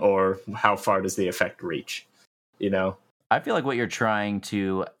down, or how far does the effect reach? You know? I feel like what you're trying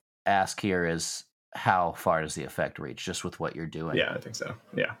to ask here is how far does the effect reach, just with what you're doing. Yeah, I think so.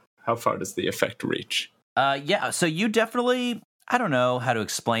 Yeah. How far does the effect reach? Yeah, so you definitely, I don't know how to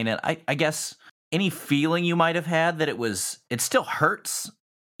explain it. I guess any feeling you might have had that it still hurts,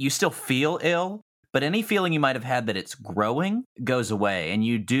 you still feel ill, but any feeling you might have had that it's growing goes away. And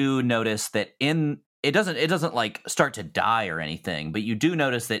you do notice that it doesn't like start to die or anything, but you do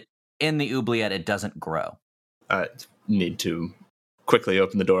notice that in the oubliette, it doesn't grow. I need to quickly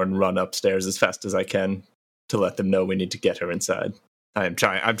open the door and run upstairs as fast as I can to let them know we need to get her inside. I'm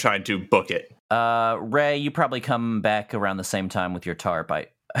trying to book it. Ray, you probably come back around the same time with your tarp.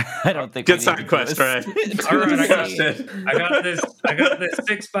 I don't think Good we need side to do quest, this. Ray. All right, I got Question. this. I got this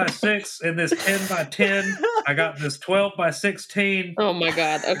 6x6 and this 10x10. I got this 12x16. Oh my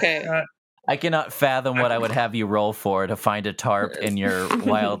god. Okay. I cannot fathom what I would have you roll for to find a tarp in your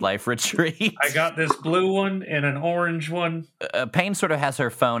wildlife retreat. I got this blue one and an orange one. Payne sort of has her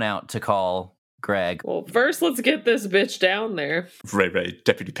phone out to call Greg. Well, first let's get this bitch down there. Ray,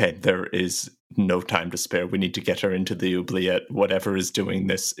 Deputy Payne, there is no time to spare. We need to get her into the oubliette. Whatever is doing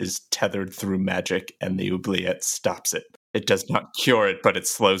this is tethered through magic, and the oubliette stops it. It does not cure it, but it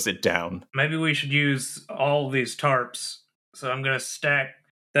slows it down. Maybe we should use all these tarps. So I'm gonna stack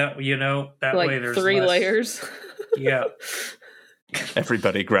that. That Like way there's 3 less- layers. Yeah.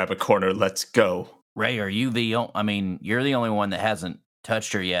 Everybody grab a corner. Let's go. Ray, are you I mean, you're the only one that hasn't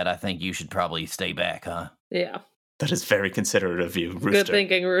touched her yet. I think you should probably stay back, huh? Yeah. That is very considerate of you, Rooster. Good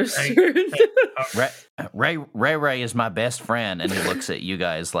thinking, Rooster. Ray is my best friend, and he looks at you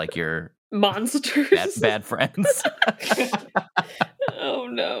guys like you're Monsters. bad friends. Oh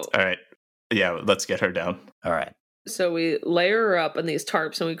no. All right. Yeah, let's get her down. All right. So we layer her up in these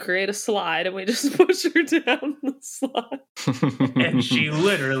tarps and we create a slide and we just push her down the slide. And she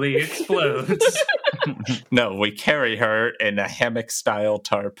literally explodes. No, we carry her in a hammock-style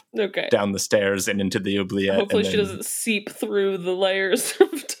tarp Okay. down the stairs and into the oubliette. Hopefully and she then- doesn't seep through the layers of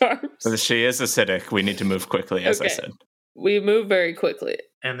tarps. She is acidic. We need to move quickly, as I Okay. said. We move very quickly.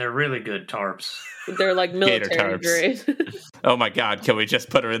 And they're really good tarps. They're like Gator military tarps. grade. Oh my god, can we just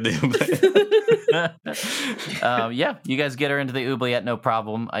put her in the oubliette? Yeah, you guys get her into the oubliette, no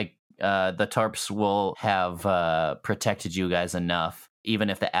problem. The tarps will have protected you guys enough. Even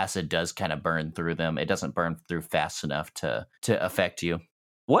if the acid does kind of burn through them, it doesn't burn through fast enough to affect you.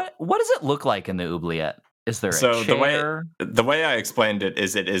 What does it look like in the oubliette? Is there a So chair? the way I explained it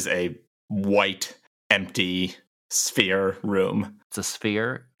is a white, empty sphere room. It's a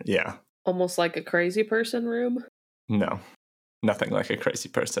sphere. Yeah. Almost like a crazy person room. No. Nothing like a crazy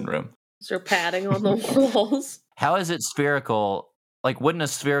person room. Is there padding on the walls? How is it spherical? Like, wouldn't a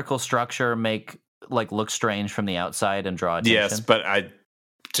spherical structure look strange from the outside and draw attention? Yes, but I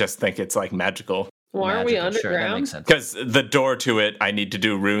just think it's like magical. Why are we Magical, Sure, that underground? makes sense. Because the door to it, I need to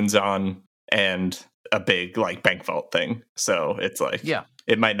do runes on and a big like bank vault thing. So it's like, Yeah.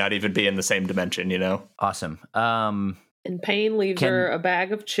 it might not even be in the same dimension, you know? Awesome. And Payne leaves Can- her a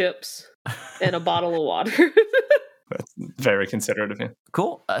bag of chips and a bottle of water. That's very considerate of you.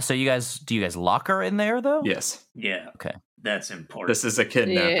 Cool. So do you guys lock her in there though? Yes. Yeah. Okay. That's important. This is a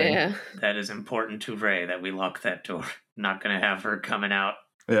kidnapping. Yeah. That is important to Ray that we lock that door. Not going to have her coming out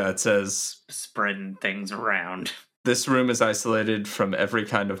Yeah, it says spreading things around. this room is isolated from every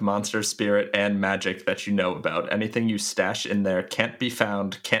kind of monster, spirit, and magic that you know about. Anything you stash in there can't be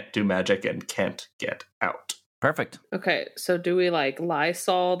found, can't do magic, and can't get out. Perfect. Okay, so do we like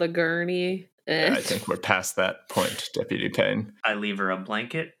Lysol the gurney? Yeah, I think we're past that point, Deputy Payne. I leave her a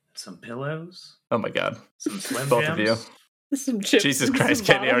blanket, some pillows, Oh my god. some Slim Both Jims. of you. Some chips. Jesus and Christ,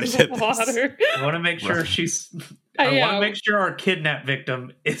 some Kenny already bottles of did this. water. I want to make sure Right. she's. I want Yeah. to make sure our kidnap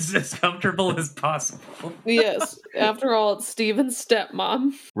victim is as comfortable as possible. Yes. After all, it's Steven's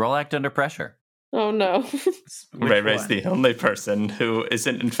stepmom. Roll act under pressure. Oh no. Which Ray Ray's one? the only person who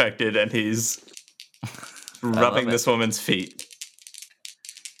isn't infected, and he's rubbing it. this woman's feet.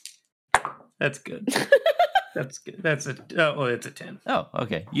 That's good. That's good. That's a. Oh, it's a 10. Oh,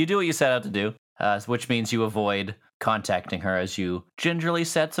 okay. You do what you set out to do, which means you avoid contacting her as you gingerly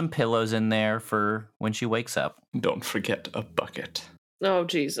set some pillows in there for when she wakes up. Don't forget a bucket. Oh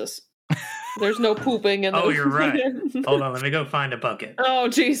Jesus. There's no pooping in the Oh, you're right. Hold on, let me go find a bucket. Oh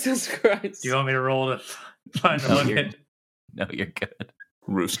Jesus Christ. Do you want me to roll to find a No, you're- bucket? No, you're good.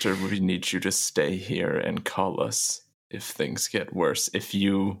 Rooster, we need you to stay here and call us if things get worse. If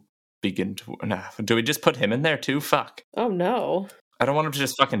you begin to... Nah, do we just put him in there too? Fuck. Oh no. I don't want him to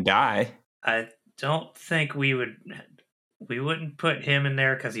just fucking die. I don't think we would. We wouldn't put him in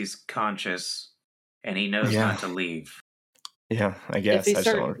there because he's conscious and he knows Yeah. not to leave. Yeah, I If guess. he I just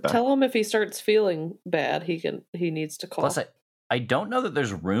don't want him to die. tell him if he starts feeling bad, he needs to call. Plus, I don't know that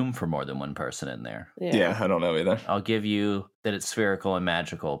there's room for more than one person in there. Yeah, I don't know either. I'll give you that it's spherical and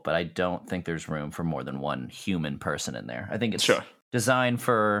magical, but I don't think there's room for more than one human person in there. I think it's Sure. designed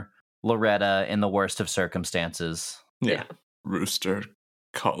for Loretta in the worst of circumstances. Yeah. Yeah. Rooster,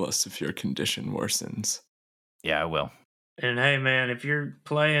 call us if your condition worsens. Yeah, I will. And hey, man, if you're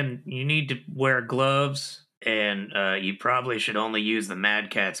playing, you need to wear gloves, and you probably should only use the Mad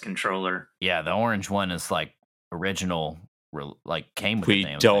Catz controller. Yeah, the orange one is like original, came with We the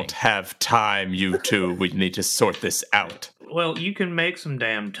damn don't thing. have time, you two. We need to sort this out. Well, you can make some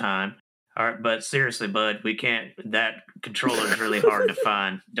damn time. All right, but seriously, bud, we can't. That controller is really hard to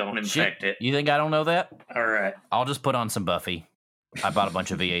find. Don't infect it. You think I don't know that? All right. I'll just put on some Buffy. I bought a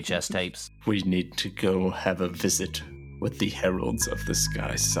bunch of VHS tapes. We need to go have a visit with the Heralds of the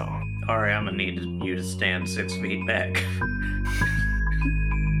Sky Song. All right, I'm gonna need you to stand 6 feet back.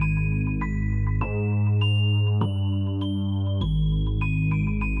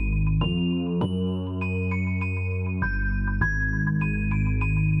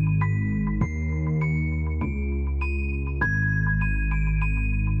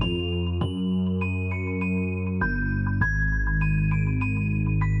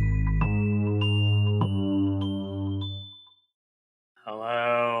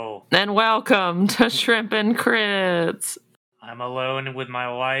 And welcome to Shrimp and Crits. I'm alone with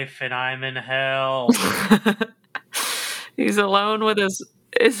my wife and I'm in hell. He's alone with his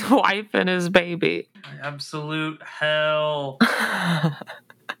wife and his baby. Absolute hell.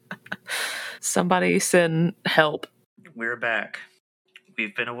 Somebody send help. We're back.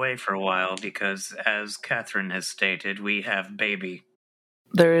 We've been away for a while because, as Catherine has stated, we have baby.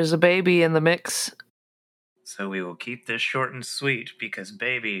 There is a baby in the mix. So we will keep this short and sweet because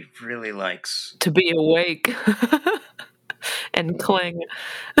baby really likes to be awake and cling.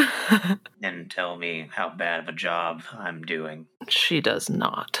 and tell me how bad of a job I'm doing. She does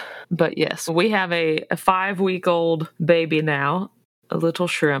not. But yes, we have a 5-week-old baby now, a little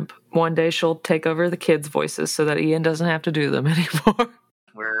shrimp. One day she'll take over the kids' voices so that Ian doesn't have to do them anymore.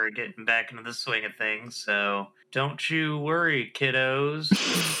 We're getting back into the swing of things, so don't you worry, kiddos.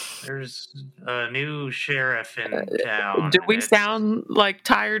 There's a new sheriff in town. Do we sound like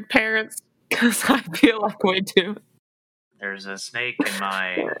tired parents? Because I feel like we do. There's a snake in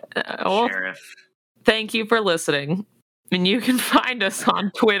my sheriff. Thank you for listening. And you can find us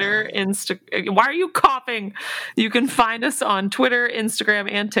on Twitter, Why are you coughing? You can find us on Twitter, Instagram,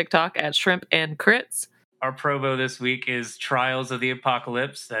 and TikTok at Shrimp and Crits. Our promo this week is Trials of the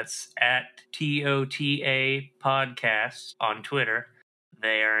Apocalypse. That's at TOTA Podcast on Twitter.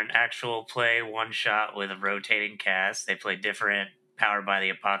 They are an actual play one-shot with a rotating cast. They play different Powered by the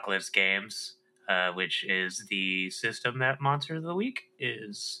Apocalypse games, which is the system that Monster of the Week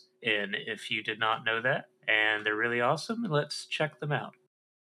is in, if you did not know that. And they're really awesome. Let's check them out.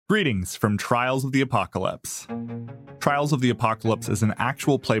 Greetings from Trials of the Apocalypse. Trials of the Apocalypse is an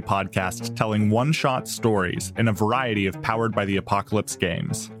actual play podcast telling one-shot stories in a variety of Powered by the Apocalypse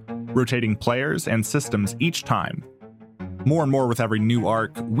games, rotating players and systems each time. More and more with every new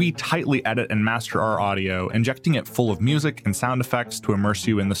arc, we tightly edit and master our audio, injecting it full of music and sound effects to immerse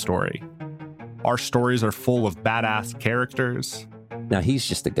you in the story. Our stories are full of badass characters. Now he's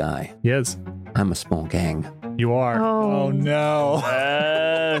just a guy. Yes. I'm a small gang. You are. Oh no.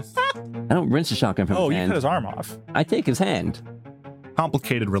 I don't wrench a shotgun from his you hand. cut his arm off. I take his hand.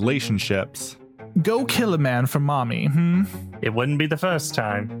 Complicated relationships. Go kill a man for mommy, It wouldn't be the first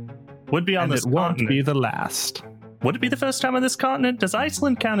time. Would be on and this it won't continent. be the last. Would it be the first time on this continent? Does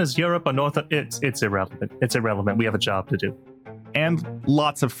Iceland count as Europe or North? It's irrelevant. It's irrelevant. We have a job to do. And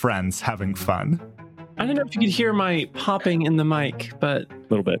lots of friends having fun. I don't know if you could hear my popping in the mic, but A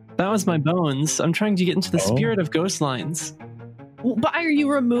little bit. that was my bones. I'm trying to get into the spirit of Ghost Lines. But are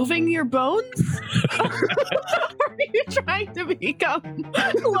you removing your bones? Are you trying to become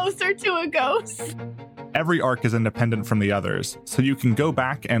closer to a ghost? Every arc is independent from the others, so you can go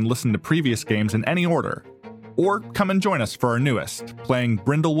back and listen to previous games in any order. Or come and join us for our newest, playing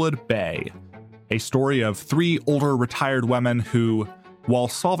Brindlewood Bay, a story of 3 older retired women who, while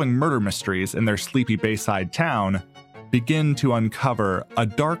solving murder mysteries in their sleepy bayside town, begin to uncover a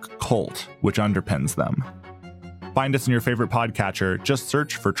dark cult which underpins them. Find us in your favorite podcatcher. Just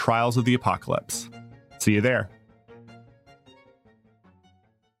search for Trials of the Apocalypse. See you there.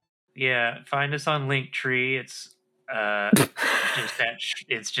 Yeah, find us on Linktree. It's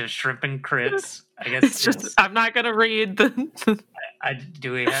just Shrimp and Crits. I guess It's just, I'm not going to read the...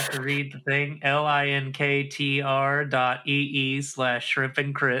 do we have to read the thing? linktr.ee/Shrimp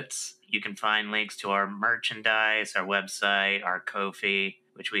and Crits. You can find links to our merchandise, our website, our Ko-fi,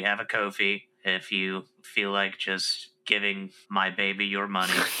 which we have a Ko-fi, if you feel like just giving my baby your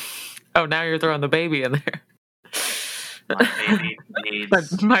money. Oh, now you're throwing the baby in there.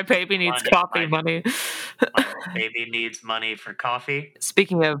 My baby needs coffee money. My baby needs money for coffee.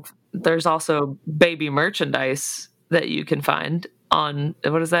 Speaking of, there's also baby merchandise that you can find on,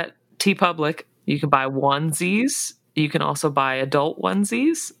 what is that? TeePublic. You can buy onesies. You can also buy adult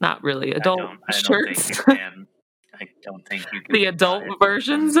onesies. Not really adult shirts. I don't think you can. The adult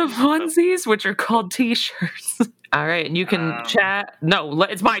versions of onesies, which are called t-shirts. All right, and you can chat. No,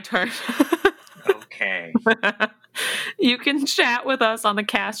 it's my turn. Okay. You can chat with us on the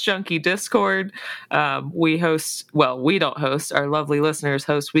Cast Junkie Discord. We don't host. Our lovely listeners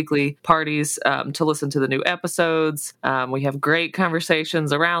host weekly parties to listen to the new episodes. We have great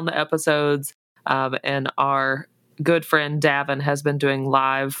conversations around the episodes. And our good friend Davin has been doing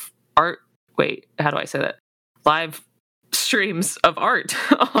live art. Wait, how do I say that? Live streams of art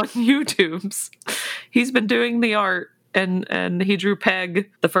on YouTube's. He's been doing the art, and he drew Peg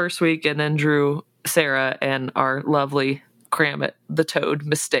the first week, and then drew Sarah and our lovely Kramit the Toad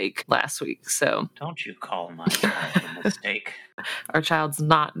Mistake last week. So don't you call my child a mistake. Our child's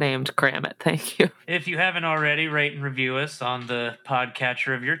not named Kramit. Thank you. If you haven't already, rate and review us on the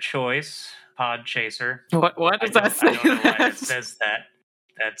podcatcher of your choice, Podchaser. What does that say? I don't know why it says that.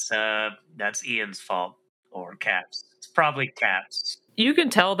 That's Ian's fault, or Cap's. It's probably Cap's. You can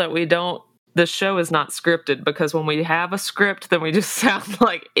tell that the show is not scripted, because when we have a script, then we just sound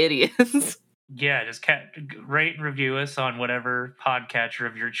like idiots. Yeah, just rate and review us on whatever podcatcher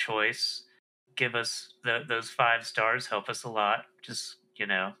of your choice. Give us those 5 stars. Help us a lot. Just,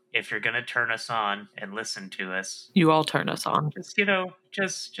 if you're going to turn us on and listen to us. You all turn us on.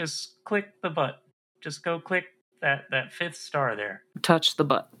 Just click the button. Just go click that 5th star there. Touch the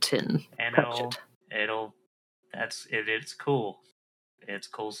button. And Touch it's cool. It's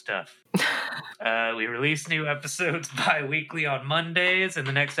cool stuff. We release new episodes bi-weekly on Mondays, and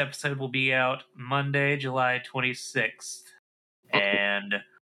the next episode will be out Monday, July 26th. And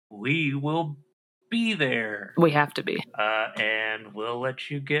we will be there. We have to be. And we'll let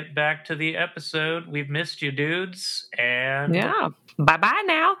you get back to the episode. We've missed you, dudes. And yeah. Bye-bye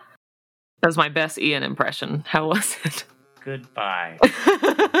now. That was my best Ian impression. How was it? Goodbye.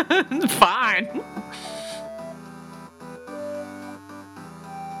 Fine.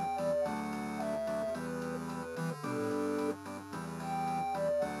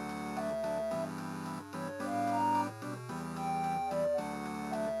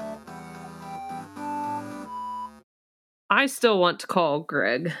 I still want to call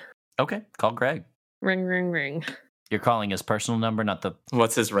Greg. Okay, call Greg. Ring, ring, ring. You're calling his personal number, not the...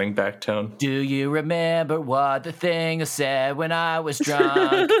 What's his ringback tone? Do you remember what the thing I said when I was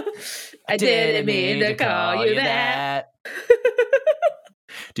drunk? I didn't mean to call you that.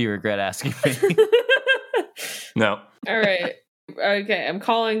 Do you regret asking me? No. All right. Okay, I'm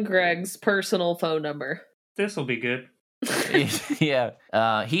calling Greg's personal phone number. This will be good. Yeah.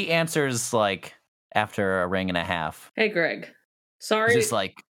 He answers like after a ring and a half. Hey, Greg. Sorry. Is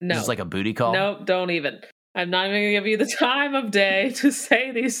this like a booty call? Nope, don't even. I'm not even going to give you the time of day to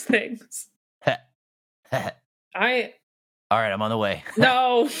say these things. All right, I'm on the way.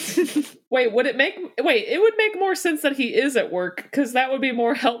 No. Wait, it would make more sense that he is at work, because that would be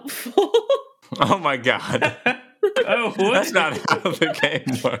more helpful. Oh my god. Oh, what? That's not how the game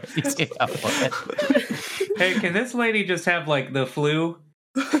works. Yeah. Hey, can this lady just have like the flu?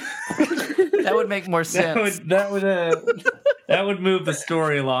 That would make more sense. That would move the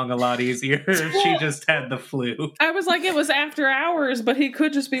story along a lot easier if she just had the flu. I was like, it was after hours, but he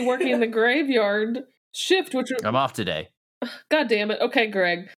could just be working the graveyard shift, which... I'm off today. God damn it. Okay,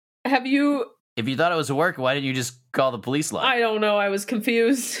 Greg. Have you... If you thought it was a work, why didn't you just call the police line? I don't know. I was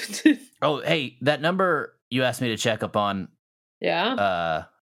confused. Oh, hey, that number you asked me to check up on. Yeah?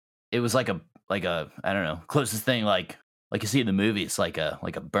 It was like a I don't know, closest thing like you see in the movies, like a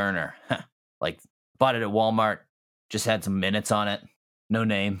burner. Like, bought it at Walmart. Just had some minutes on it. No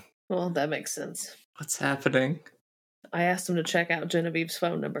name. Well, that makes sense. What's happening? I asked him to check out Genevieve's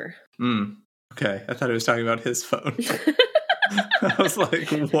phone number. Okay, I thought he was talking about his phone. I was like,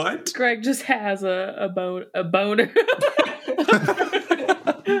 what? Greg just has a boner.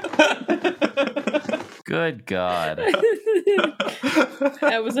 Good God.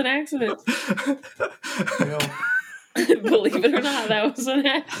 That was an accident. Believe it or not, that was an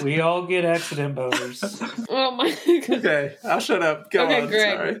accident. We all get accident boners. Oh my God. Okay, I'll shut up. Go on.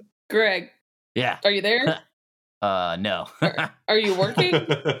 Greg. Sorry. Greg. Yeah. Are you there? No. Are you working?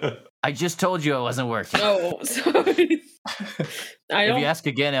 I just told you I wasn't working. Oh, sorry. If you ask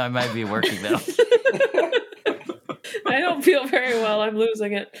again, I might be working though. I don't feel very well. I'm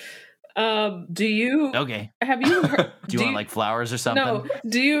losing it. Do you? Okay. Have you? Do you want like flowers or something? No.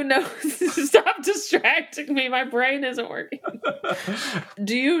 Do you know? Stop distracting me. My brain isn't working.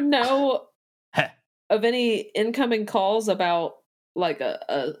 Do you know of any incoming calls about like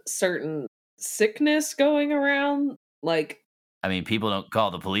a certain sickness going around? Like, I mean, people don't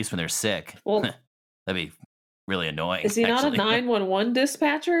call the police when they're sick. Well, that'd be really annoying. Is he not a 911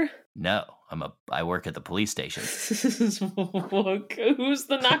 dispatcher? No, I work at the police station. Who's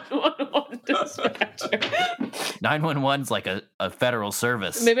the 911 dispatcher? 911's like a federal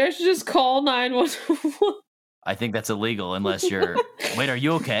service. Maybe I should just call 911. I think that's illegal unless you're... Wait, are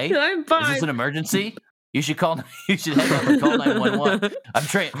you okay? I'm fine. Is this an emergency? You should call. You should hang up and call 911.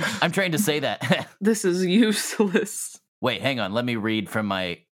 I'm trained to say that. This is useless. Wait, hang on. Let me read from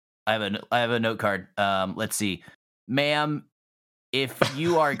my... I have a note card. Let's see. Ma'am, if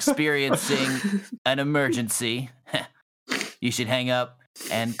you are experiencing an emergency, you should hang up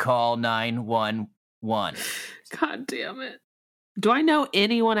and call 911. God damn it. Do I know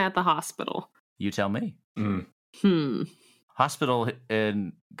anyone at the hospital? You tell me. Hospital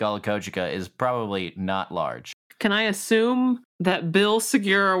in Gala Kojika is probably not large. Can I assume that Bill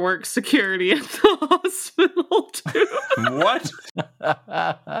Segura works security at the hospital too? What?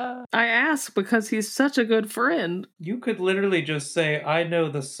 I ask because he's such a good friend. You could literally just say, I know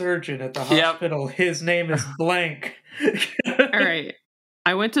the surgeon at the Yep. hospital. His name is blank. All right.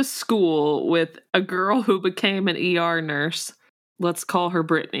 I went to school with a girl who became an ER nurse. Let's call her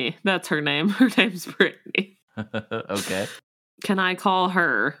Brittany. That's her name. Her name's Brittany. Okay. Can I call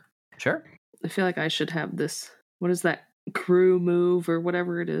her? Sure. I feel like I should have this. What is that? Crew move or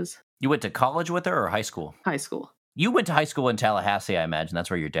whatever it is? You went to college with her or high school? High school. You went to high school in Tallahassee, I imagine. That's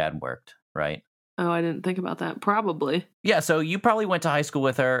where your dad worked, right? Oh, I didn't think about that. Probably. Yeah, so you probably went to high school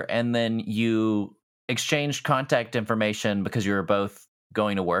with her and then you exchanged contact information because you were both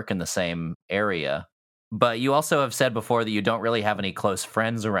going to work in the same area. But you also have said before that you don't really have any close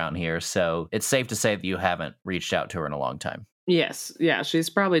friends around here, so it's safe to say that you haven't reached out to her in a long time. Yes. Yeah, she's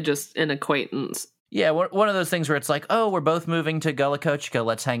probably just an acquaintance. Yeah, one of those things where it's like, oh, we're both moving to Gullah Kochika,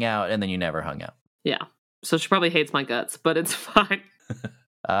 let's hang out, and then you never hung out. Yeah. So she probably hates my guts, but it's fine.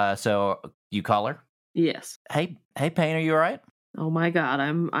 So you call her? Yes. Hey, Payne, are you all right? Oh my God,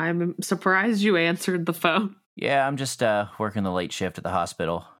 I'm surprised you answered the phone. Yeah, I'm just working the late shift at the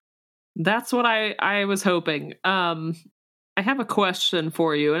hospital. That's what I was hoping. I have a question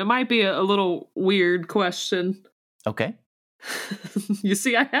for you, and it might be a little weird question. Okay. You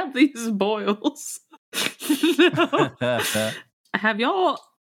see, I have these boils. No. Have y'all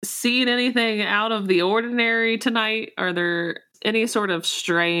seen anything out of the ordinary tonight? Are there any sort of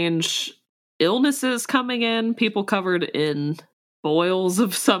strange illnesses coming in? People covered in boils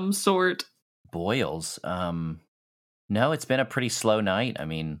of some sort? Boils? No, it's been a pretty slow night. I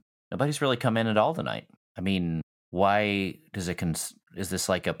mean, nobody's really come in at all tonight. I mean, why does it is this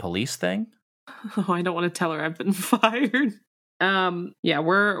like a police thing? Oh, I don't want to tell her I've been fired. Yeah,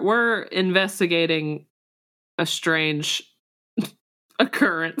 we're investigating a strange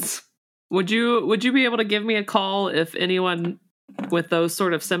occurrence. Would you be able to give me a call if anyone with those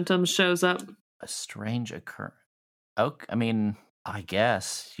sort of symptoms shows up? A strange occurrence. Oh, I mean, I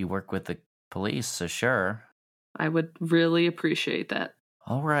guess you work with the police, so sure. I would really appreciate that.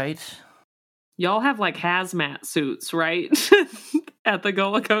 All right. Y'all have like hazmat suits, right? At the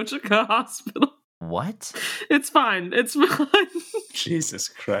Gullah Kochika Hospital. What? It's fine. It's fine. Jesus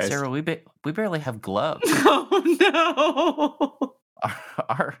Christ. Sarah, we barely have gloves. Oh no.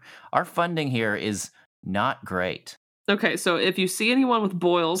 Our funding here is not great. Okay, so if you see anyone with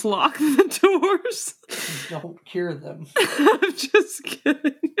boils, lock the doors. Don't cure them. I'm just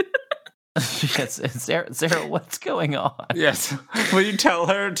kidding. Yes, Sarah, what's going on? Yes. Will you tell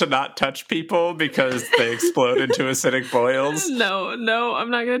her to not touch people because they explode into acidic boils? No,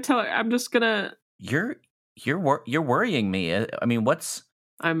 I'm not gonna tell her. I'm just gonna. You're worrying me. I mean, what's?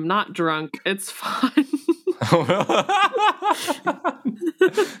 I'm not drunk. It's fine.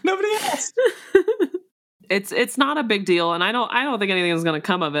 Nobody asked. It's not a big deal, and I don't think anything is gonna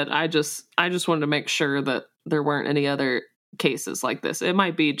come of it. I just wanted to make sure that there weren't any other cases like this. It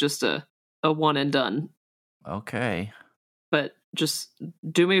might be just a one and done. Okay. But just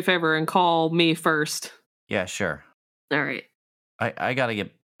do me a favor and call me first. Yeah, sure. All right. I gotta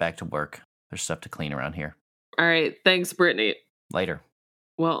get back to work. There's stuff to clean around here. All right. Thanks, Brittany. Later.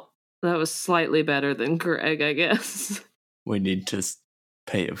 Well, that was slightly better than Greg, I guess. We need to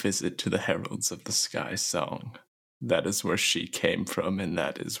pay a visit to the Heralds of the Sky song. That is where she came from, and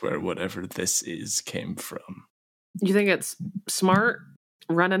that is where whatever this is came from. You think it's smart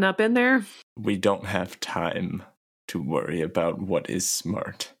running up in there? We don't have time to worry about what is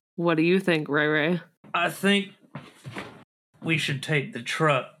smart. What do you think, Ray Ray? I think we should take the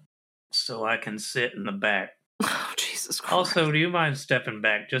truck so I can sit in the back. Oh, Jesus Christ. Also, do you mind stepping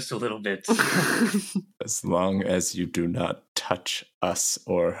back just a little bit? As long as you do not touch us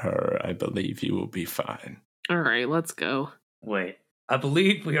or her, I believe you will be fine. All right, let's go. Wait, I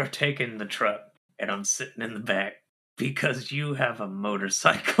believe we are taking the truck, and I'm sitting in the back because you have a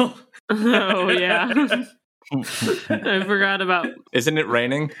motorcycle. Oh, yeah. I forgot about... Isn't it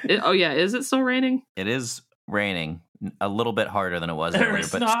raining? Oh, yeah. Is it still raining? It is raining. A little bit harder than it was earlier,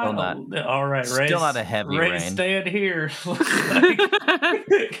 but still not. All right, Ray. Still not a heavy rain. Staying here.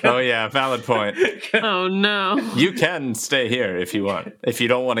 Oh yeah, valid point. Oh no. You can stay here if you want. If you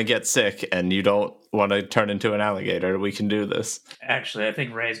don't want to get sick and you don't want to turn into an alligator, we can do this. Actually, I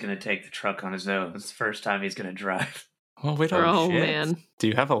think Ray's going to take the truck on his own. It's the first time he's going to drive. Well, we don't. Oh man. Do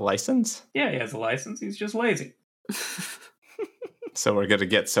you have a license? Yeah, he has a license. He's just lazy. So we're going to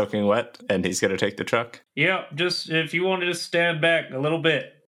get soaking wet, and he's going to take the truck? Yeah, just if you wanted to stand back a little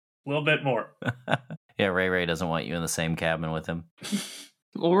bit more. Yeah, Ray doesn't want you in the same cabin with him.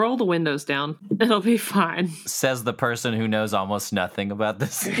 We'll roll the windows down. It'll be fine. Says the person who knows almost nothing about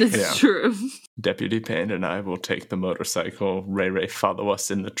this. It's true. Deputy Payne and I will take the motorcycle. Ray, follow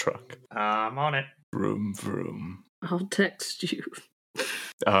us in the truck. I'm on it. Vroom, vroom. I'll text you.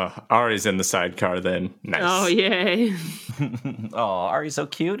 Ari's in the sidecar then. Nice. Oh, yay. Oh, Ari's so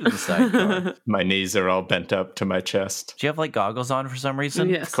cute in the sidecar. My knees are all bent up to my chest. Do you have like goggles on for some reason?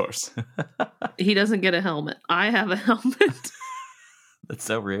 Yes. Of course. He doesn't get a helmet. I have a helmet. That's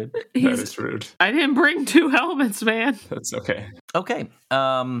so rude. That is rude. I didn't bring 2 helmets, man. That's okay. Okay.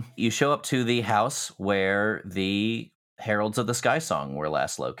 You show up to the house where the Heralds of the Sky Song were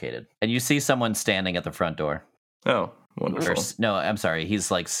last located. And you see someone standing at the front door. Oh, wonderful. No, I'm sorry.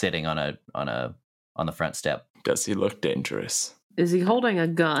 He's like sitting on the front step. Does he look dangerous? Is he holding a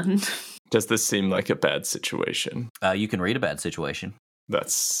gun? Does this seem like a bad situation? You can read a bad situation.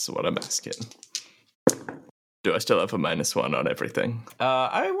 That's what I'm asking. Do I still have a -1 on everything?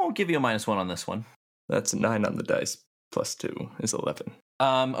 I won't give you a -1 on this one. That's 9 on the dice. Plus 2 is 11.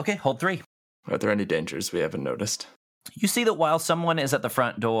 Okay, hold 3. Are there any dangers we haven't noticed? You see that while someone is at the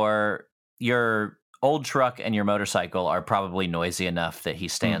front door, your old truck and your motorcycle are probably noisy enough that he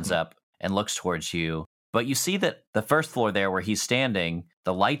stands up and looks towards you. But you see that the first floor there where he's standing,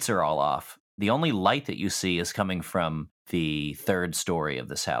 the lights are all off. The only light that you see is coming from the 3rd story of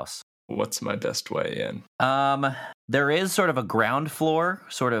this house. What's my best way in? There is sort of a ground floor,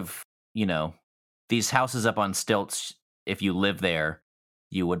 sort of, these houses up on stilts. If you live there,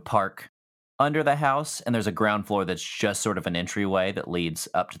 you would park under the house, and there's a ground floor that's just sort of an entryway that leads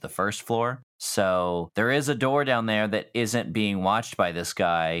up to the 1st floor. So there is a door down there that isn't being watched by this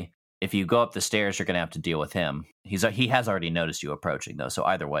guy. If you go up the stairs, you're going to have to deal with him. He has already noticed you approaching, though, so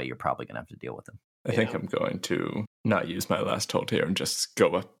either way, you're probably going to have to deal with him. I think I'm going to not use my last hold here and just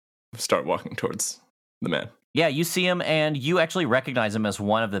go up, start walking towards the man. Yeah, you see him, and you actually recognize him as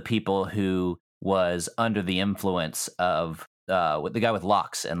one of the people who was under the influence of the guy with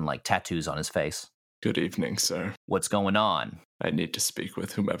locks and like tattoos on his face. Good evening, sir. What's going on? I need to speak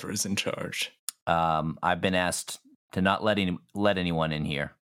with whomever is in charge. I've been asked to not let anyone in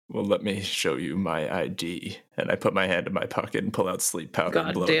here. Well, let me show you my ID. And I put my hand in my pocket and pull out sleep powder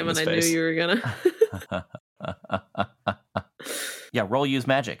and blow it in his face. God damn it, I knew you were gonna. Yeah, roll use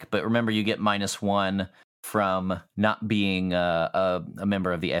magic, but remember you get -1 from not being a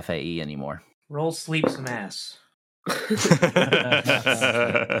member of the FAE anymore. Roll sleep some ass.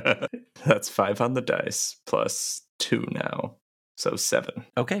 That's 5 on the dice, plus 2 now. So 7.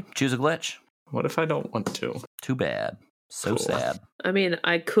 Okay, choose a glitch. What if I don't want to? Too bad. So Cool. sad. I mean,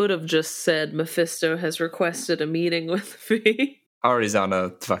 I could have just said Mephisto has requested a meeting with me. Ari's on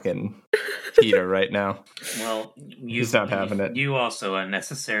a fucking heater right now. Well, He's not having it. You also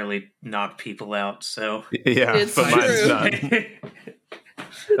unnecessarily knock people out, so Yeah, It's but mine's true.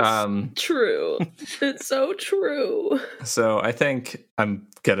 not. True. It's so true. So I think I'm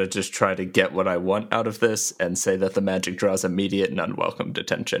gonna just try to get what I want out of this and say that the magic draws immediate and unwelcome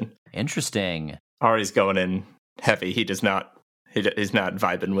detention. Interesting. Ari's going in heavy. He's not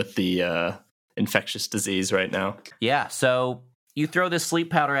vibing with the infectious disease right now. Yeah, so you throw this sleep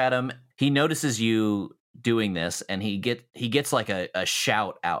powder at him. He notices you doing this, and he gets like a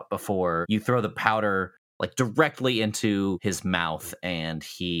shout out before you throw the powder like directly into his mouth, and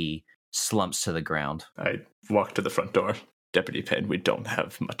he slumps to the ground. I walk to the front door. Deputy Payne, we don't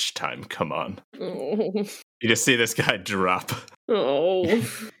have much time. Come on. Oh. You just see this guy drop. Oh.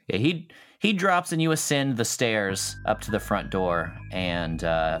 Yeah, he drops, and you ascend the stairs up to the front door, and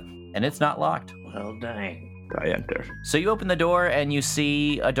it's not locked. well, dang. I enter. So you open the door, and you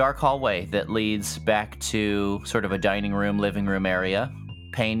see a dark hallway that leads back to sort of a dining room, living room area.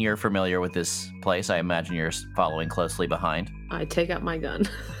 Payne, you're familiar with this place. I imagine you're following closely behind. I take out my gun.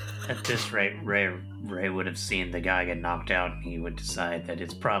 At this rate, Ray would have seen the guy get knocked out, and he would decide that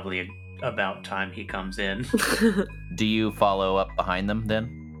it's probably about time he comes in. Do you follow up behind them then?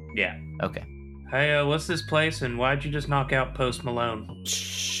 Yeah. Okay. Hey, what's this place, and why'd you just knock out Post Malone?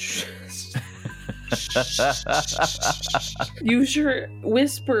 Use your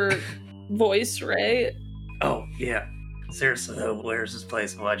whisper voice, Ray. Oh, yeah. Seriously, though, where's this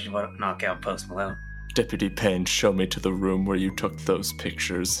place, and why'd you knock out Post Malone? Deputy Payne, show me to the room where you took those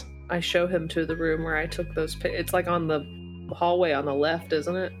pictures. I show him to the room where I took those It's like on the hallway on the left,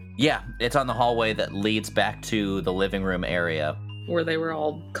 isn't it? Yeah, it's on the hallway that leads back to the living room area. Where they were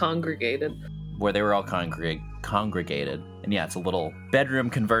all congregated. Congregated. And yeah, it's a little bedroom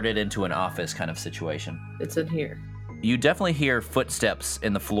converted into an office kind of situation. It's in here. You definitely hear footsteps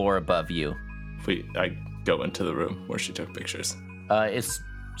in the floor above you. I go into the room where she took pictures. It's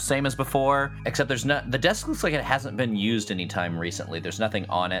same as before, except the desk looks like it hasn't been used anytime recently. There's nothing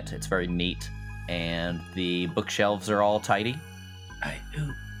on it. It's very neat, and the bookshelves are all tidy. Hey,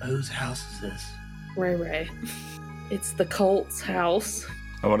 whose house is this? Ray. It's the cult's house.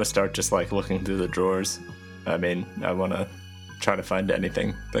 I want to start just like looking through the drawers. I mean, I want to try to find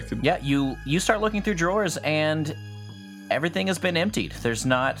anything that could... Yeah, you start looking through drawers, and everything has been emptied. There's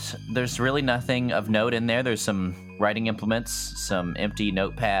really nothing of note in there. There's some writing implements, some empty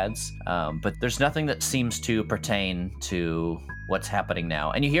notepads, but there's nothing that seems to pertain to what's happening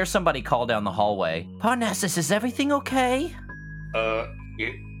now. And you hear somebody call down the hallway, "Parnassus, is everything okay?"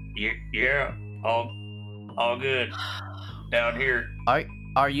 Yeah, all good down here.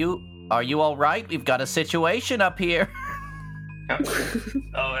 Are you all right? We've got a situation up here.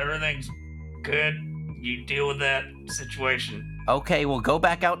 Oh, everything's good. You deal with that situation. Okay, we'll go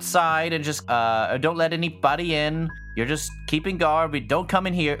back outside and just don't let anybody in. You're just keeping guard. Don't come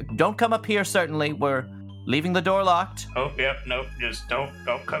in here. Don't come up here. Certainly, we're leaving the door locked. Oh, yep, nope. Just don't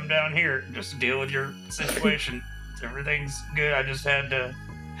come down here. Just deal with your situation. Everything's good. I just had to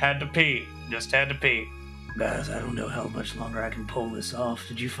pee. Just had to pee. Guys, I don't know how much longer I can pull this off.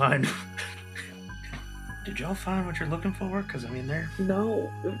 Did y'all find what you're looking for? Because, I mean, they're...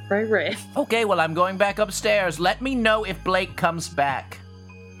 No, Ray. Okay, well, I'm going back upstairs. Let me know if Blake comes back.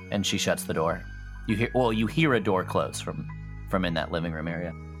 And she shuts the door. You hear a door close from in that living room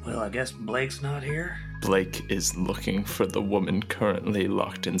area. Well, I guess Blake's not here. Blake is looking for the woman currently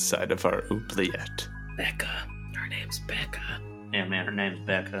locked inside of our oubliette. Becca. Her name's Becca. Yeah, man, her name's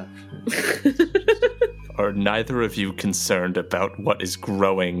Becca. Are neither of you concerned about what is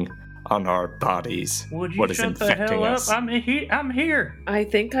growing on our bodies? Would you what is shut the infecting hell us? up? I'm here. I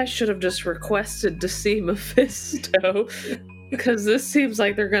think I should have just requested to see Mephisto, because this seems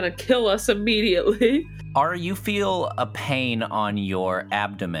like they're gonna kill us immediately. Ara, you feel a pain on your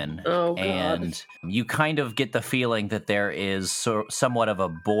abdomen. Oh, God. And you kind of get the feeling that there is somewhat of a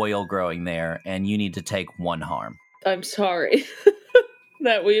boil growing there, and you need to take 1 harm. I'm sorry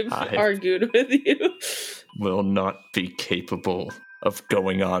that we've argued with you. Will not be capable of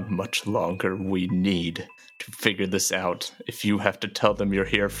going on much longer. We need to figure this out. If you have to tell them you're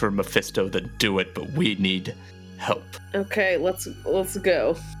here for Mephisto, then do it, but we need help. Okay, let's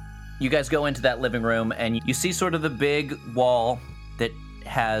go. You guys go into that living room, and you see sort of the big wall that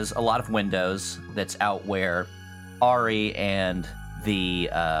has a lot of windows that's out where Ari and the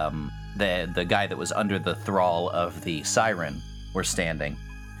guy that was under the thrall of the siren were standing.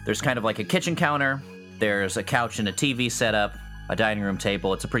 There's kind of like a kitchen counter. There's a couch and a TV set up, a dining room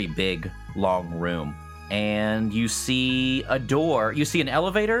table. It's a pretty big, long room. And you see a door. You see an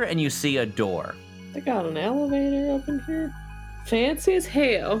elevator, and you see a door. They got an elevator up in here. Fancy as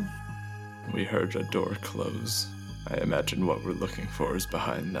hell. We heard a door close. I imagine what we're looking for is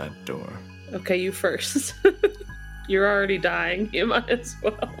behind that door. Okay, you first. You're already dying. You might as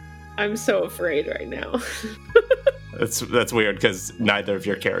well. I'm so afraid right now. That's weird because neither of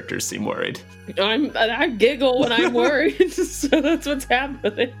your characters seem worried. I giggle when I'm worried, so that's what's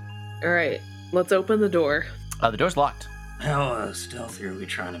happening. All right, let's open the door. The door's locked. How stealthy are we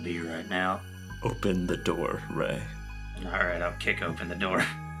trying to be right now? Open the door, Ray. All right, I'll kick open the door.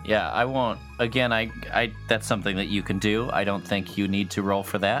 Yeah, I won't. Again, I that's something that you can do. I don't think you need to roll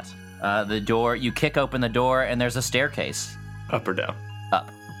for that. The door, you kick open the door, and there's a staircase. Up or down? Up.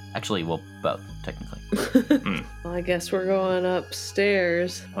 Actually, well, both, technically. Well, I guess we're going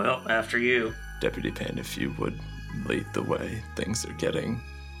upstairs. Well, after you. Deputy Payne, if you would lead the way. Things are getting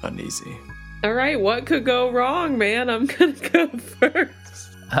uneasy. All right, what could go wrong, man? I'm gonna go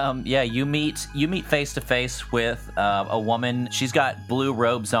first. Yeah, you meet face to face with a woman. She's got blue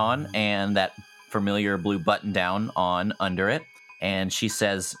robes on and that familiar blue button down on under it, and she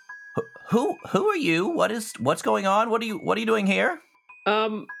says, "Who are you? What's going on? What are you doing here?"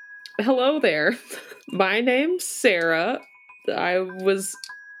 Hello there. My name's Sarah. I was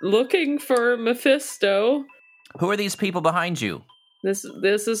looking for Mephisto. Who are these people behind you? This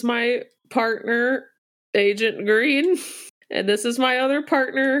is my partner, Agent Green. And this is my other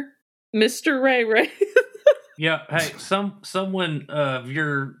partner, Mr. Ray. Yeah, hey, someone of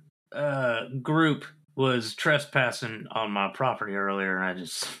your group was trespassing on my property earlier, and I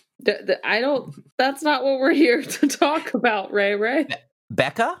just... That's not what we're here to talk about, Ray.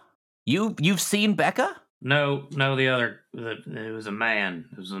 Becca? You've seen Becca? No, it was a man.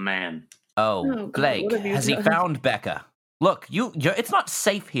 It was a man. Oh, Blake, has he found Becca? Look, it's not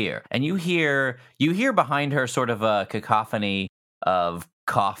safe here. And you hear behind her sort of a cacophony of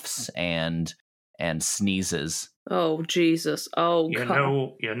coughs and and sneezes. Oh, Jesus. Oh, You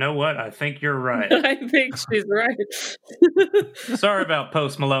God. know what? I think you're right. I think she's right. Sorry about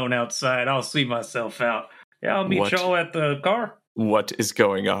Post Malone outside. I'll see myself out. Yeah, I'll meet What? y'all at the car. What is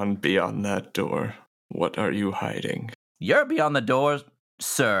going on beyond that door? What are you hiding? You're beyond the door,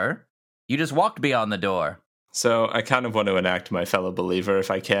 sir. You just walked beyond the door. So I kind of want to enact my fellow believer if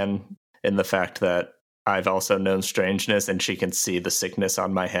I can, in the fact that I've also known strangeness and she can see the sickness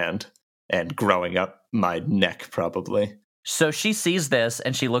on my hand and growing up my neck, probably. So she sees this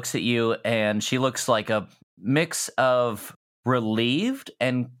and she looks at you and she looks like a mix of relieved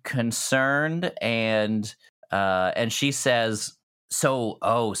and concerned and she says, so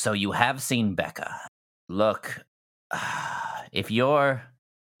you have seen Becca. Look, if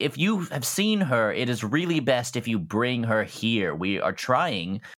you have seen her, it is really best if you bring her here. We are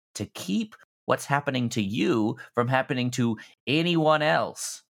trying to keep what's happening to you from happening to anyone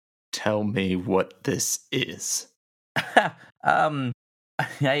else. Tell me what this is. I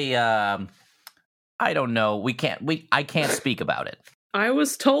don't know. I can't speak about it. I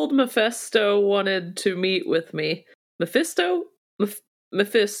was told Mephisto wanted to meet with me. Mephisto?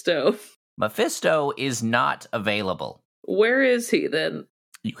 Mephisto. Mephisto is not available. Where is he then?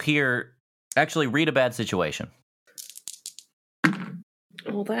 You hear, actually read a bad situation.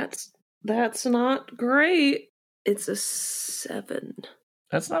 Well, that's not great. It's a 7.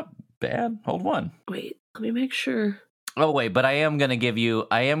 That's not bad. Hold one. Wait, let me make sure. Oh wait, but I am gonna give you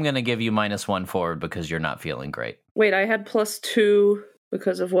 -1 forward because you're not feeling great. Wait, I had +2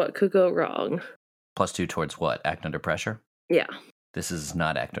 because of what could go wrong. +2 towards what? Act under pressure? Yeah. This is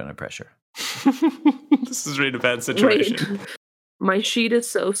not act under pressure. This is really a bad situation. Wait, my sheet is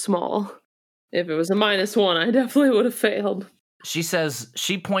so small. If it was a -1, I definitely would have failed.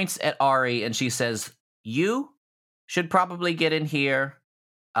 She points at Ari and she says, you should probably get in here.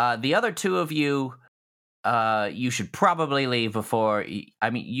 The other two of you, you should probably leave before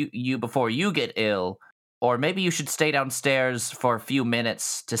you get ill, or maybe you should stay downstairs for a few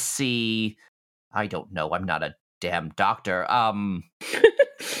minutes to see. I don't know. I'm not a damn doctor.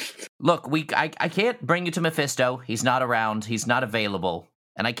 Look, I can't bring you to Mephisto. He's not around. He's not available,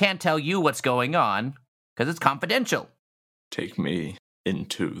 and I can't tell you what's going on because it's confidential. Take me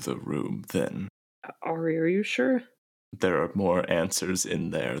into the room, then. Ari, are you sure? There are more answers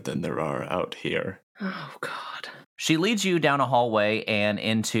in there than there are out here. Oh, God. She leads you down a hallway and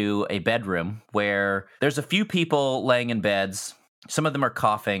into a bedroom where there's a few people laying in beds. Some of them are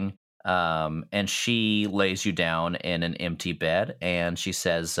coughing, and she lays you down in an empty bed, and she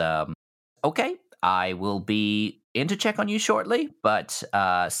says, okay, I will be in to check on you shortly, but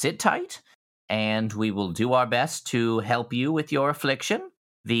sit tight, and we will do our best to help you with your affliction.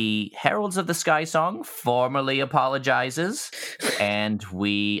 The Heralds of the Sky Song formally apologizes, and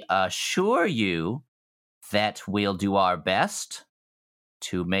we assure you that we'll do our best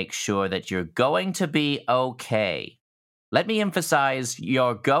to make sure that you're going to be okay. Let me emphasize,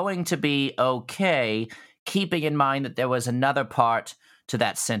 you're going to be okay, keeping in mind that there was another part to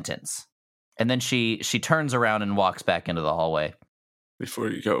that sentence. And then she turns around and walks back into the hallway. Before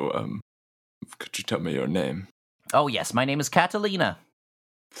you go, could you tell me your name? Oh, yes, my name is Catalina.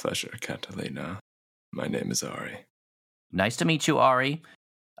 Pleasure, Catalina. My name is Ari. Nice to meet you, Ari.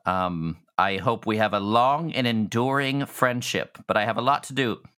 I hope we have a long and enduring friendship, but I have a lot to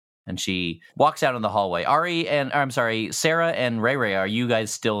do. And she walks out in the hallway. Sarah and Ray Ray, are you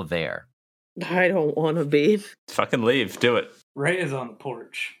guys still there? I don't want to be. Fucking leave. Do it. Ray is on the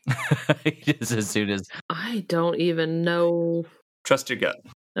porch. Just as soon as... I don't even know. Trust your gut.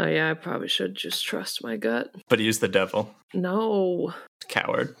 Oh, yeah, I probably should just trust my gut. But use the devil. No.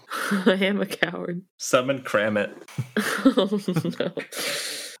 Coward. I am a coward. Summon Kramit. Oh, no.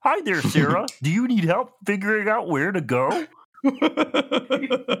 Hi there, Sarah. Do you need help figuring out where to go?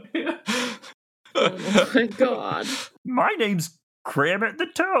 Oh, my God. My name's Kramit the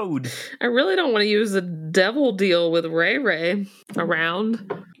Toad. I really don't want to use the devil deal with Ray Ray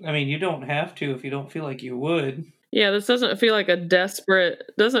around. I mean, you don't have to if you don't feel like you would. Yeah, this doesn't feel like a desperate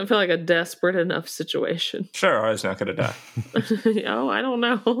enough situation. Sure, Ari's not going to die. Oh, I don't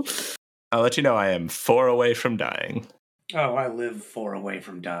know. I'll let you know I am 4 away from dying. Oh, I live 4 away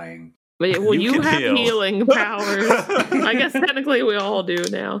from dying. But well, you can have heal. healing powers. I guess technically we all do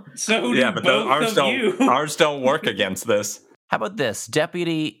now. So yeah, do but both of you. ours don't work against this. How about this?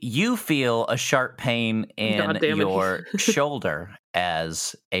 Deputy, you feel a sharp pain in your shoulder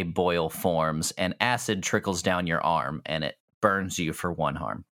as a boil forms and acid trickles down your arm and it burns you for 1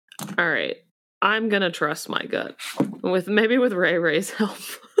 harm. All right. I'm going to trust my gut. Maybe with Ray Ray's help.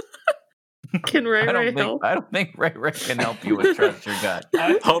 Can Ray I Ray don't help? think I don't think Ray Ray can help you with trust your gut.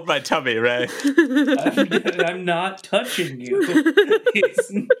 Hold my tummy, Ray. I'm not touching you.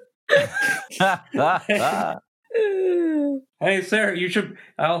 Hey, sir,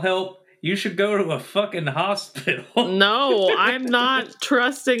 I'll help. You should go to a fucking hospital. No, I'm not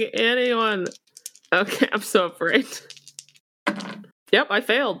trusting anyone. Okay, I'm so afraid. Yep, I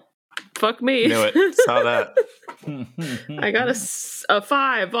failed. Fuck me. Knew it. Saw that. I got a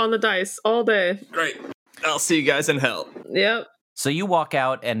 5 on the dice all day. Great. I'll see you guys in hell. Yep. So you walk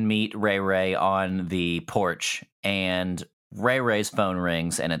out and meet Ray Ray on the porch, and Ray Ray's phone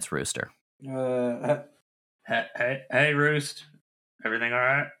rings, and it's Rooster. Hey, Roost. Everything all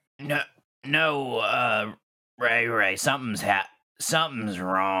right? No, Ray Ray, something's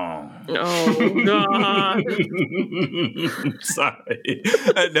wrong. Oh God. Sorry.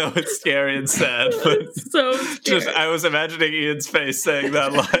 I know it's scary and sad, but So just I was imagining Ian's face saying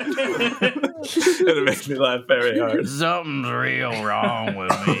that line. It makes me laugh very hard. Something's real wrong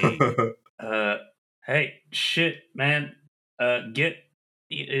with me. Hey, shit, man.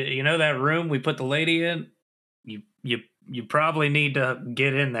 You know that room we put the lady in? You probably need to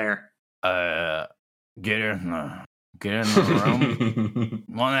get in there. Get in the room.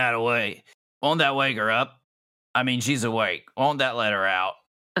 Won't that wake her up? I mean, she's awake. Won't that let her out?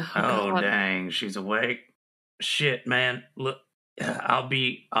 Oh dang, she's awake. Shit, man. Look, I'll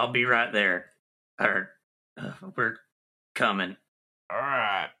be right there. We're coming. All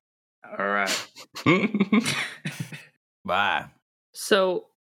right. Bye. So,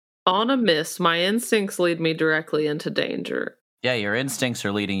 on a miss, my instincts lead me directly into danger. Yeah, your instincts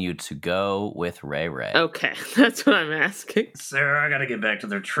are leading you to go with Ray Ray. Okay, that's what I'm asking. Sarah, I gotta get back to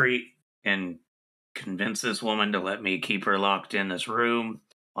the retreat and convince this woman to let me keep her locked in this room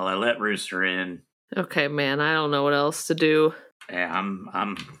while I let Rooster in. Okay, man, I don't know what else to do. Yeah,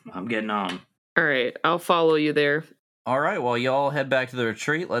 I'm getting on. All right, I'll follow you there. All right, well, y'all head back to the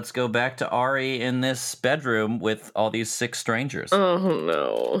retreat. Let's go back to Ari in this bedroom with all these 6 strangers. Oh,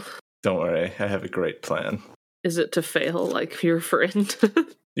 no. Don't worry, I have a great plan. Is it to fail like your friend?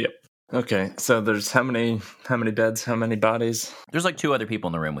 Yep. Okay, so there's how many beds, how many bodies? There's like 2 other people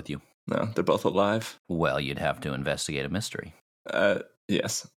in the room with you. No, they're both alive. Well, you'd have to investigate a mystery.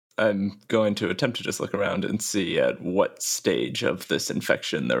 Yes. I'm going to attempt to just look around and see at what stage of this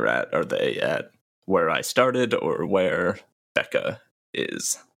infection they're at. Are they at where I started or where Becca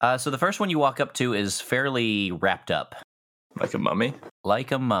is? So the first one you walk up to is fairly wrapped up. Like a mummy?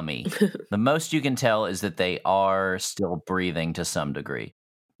 Like a mummy. The most you can tell is that they are still breathing to some degree.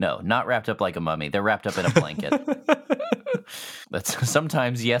 No, not wrapped up like a mummy. They're wrapped up in a blanket. That's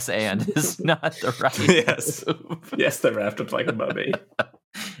sometimes yes and is not the right Yes. move. Yes, they're wrapped up like a mummy.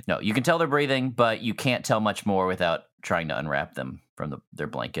 No, you can tell they're breathing, but you can't tell much more without trying to unwrap them from their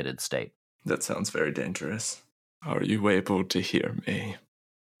blanketed state. That sounds very dangerous. Are you able to hear me?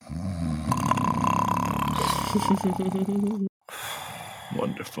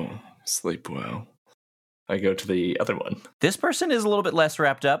 Wonderful. Sleep well. I go to the other one. This person is a little bit less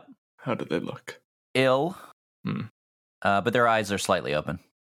wrapped up. How do they look? Ill. But their eyes are slightly open.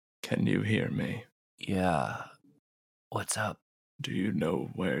 Can you hear me? Yeah. What's up? Do you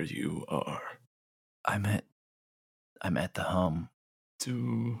know where you are? I'm at the home.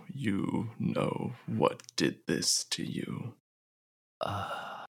 Do you know what did this to you?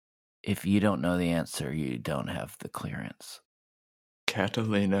 If you don't know the answer, you don't have the clearance.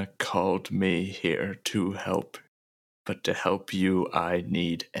 Catalina called me here to help, but to help you, I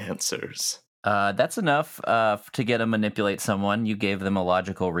need answers. That's enough to get them manipulate someone. You gave them a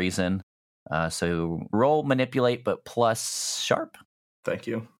logical reason. So roll manipulate, but plus sharp. Thank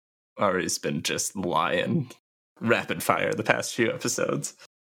you. Ari's been just lying rapid fire the past few episodes.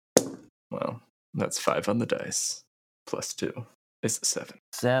 Well, that's 5 on the dice. Plus 2 is a 7.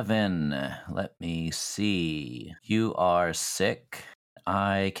 7. Let me see. You are sick.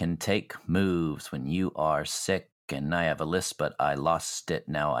 I can take moves when you are sick, and I have a list, but I lost it.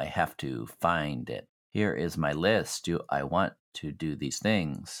 Now I have to find it. Here is my list. Do I want to do these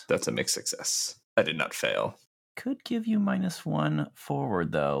things? That's a mixed success. I did not fail. Could give you -1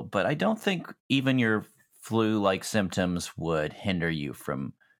 forward, though, but I don't think even your flu-like symptoms would hinder you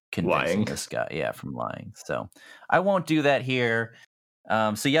from convincing lying. This guy. Yeah, from lying. So I won't do that here.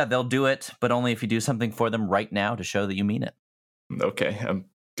 So yeah, they'll do it, but only if you do something for them right now to show that you mean it. Okay, I'm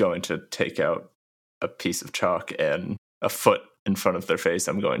going to take out a piece of chalk and a foot in front of their face.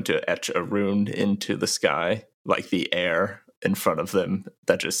 I'm going to etch a rune into the sky, like the air in front of them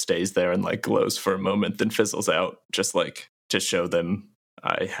that just stays there and like glows for a moment, then fizzles out, just like to show them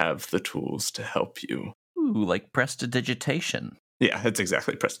I have the tools to help you. Ooh, like prestidigitation. Yeah, it's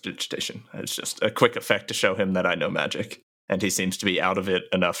exactly prestidigitation. It's just a quick effect to show him that I know magic. And he seems to be out of it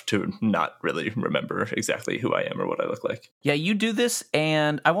enough to not really remember exactly who I am or what I look like. Yeah, you do this,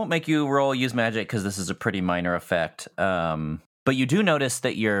 and I won't make you roll use magic because this is a pretty minor effect. But you do notice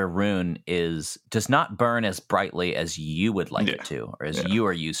that your rune does not burn as brightly as you would like it to, or as you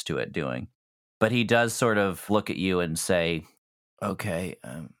are used to it doing. But he does sort of look at you and say, "Okay,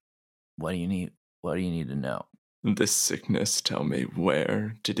 what do you need? What do you need to know?" This sickness, tell me,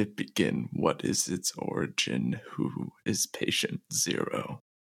 where did it begin? What is its origin? Who is patient 0?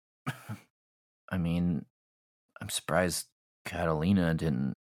 I mean, I'm surprised Catalina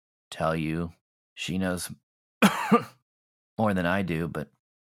didn't tell you. She knows more than I do, but...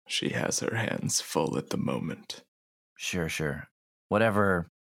 She has her hands full at the moment. Sure. Whatever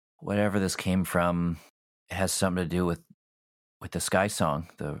this came from, it has something to do with the Sky Song,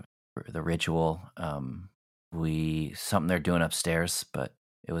 the ritual, something they're doing upstairs, but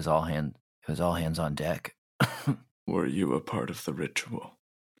it was all hands on deck. Were you a part of the ritual?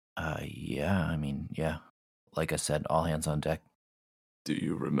 Yeah. Like I said, all hands on deck. Do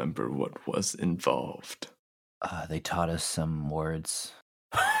you remember what was involved? They taught us some words.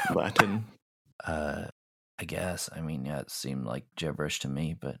 Latin? I guess. I mean, yeah, it seemed like gibberish to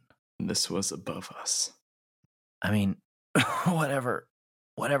me, but... This was above us. I mean, whatever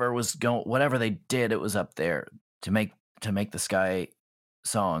they did, it was up there to make the Sky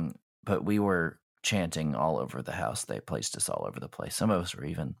Song, but we were chanting all over the house. They placed us all over the place. Some of us were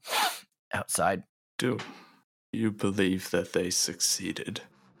even outside. Do you believe that they succeeded,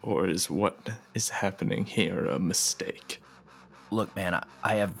 or is what is happening here a mistake? Look, man,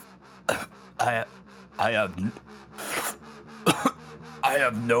 I have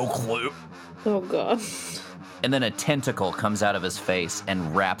no clue. Oh God. And then a tentacle comes out of his face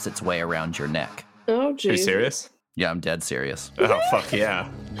and wraps its way around your neck. Oh, geez. Are you serious? Yeah, I'm dead serious. Oh, fuck yeah.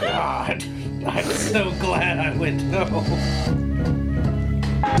 God, I'm so glad I went home.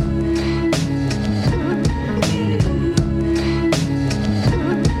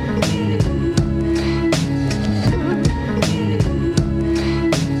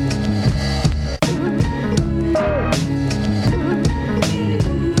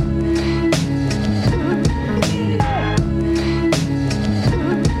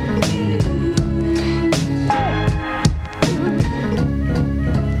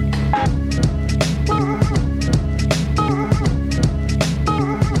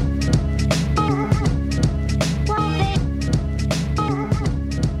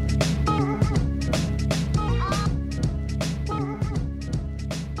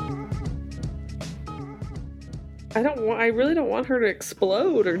 I really don't want her to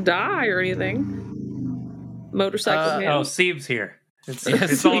explode or die or anything. Motorcycle man. Oh, Steve's here.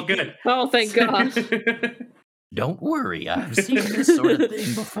 It's all good. Oh, thank God. Don't worry, I've seen this sort of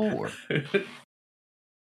thing before.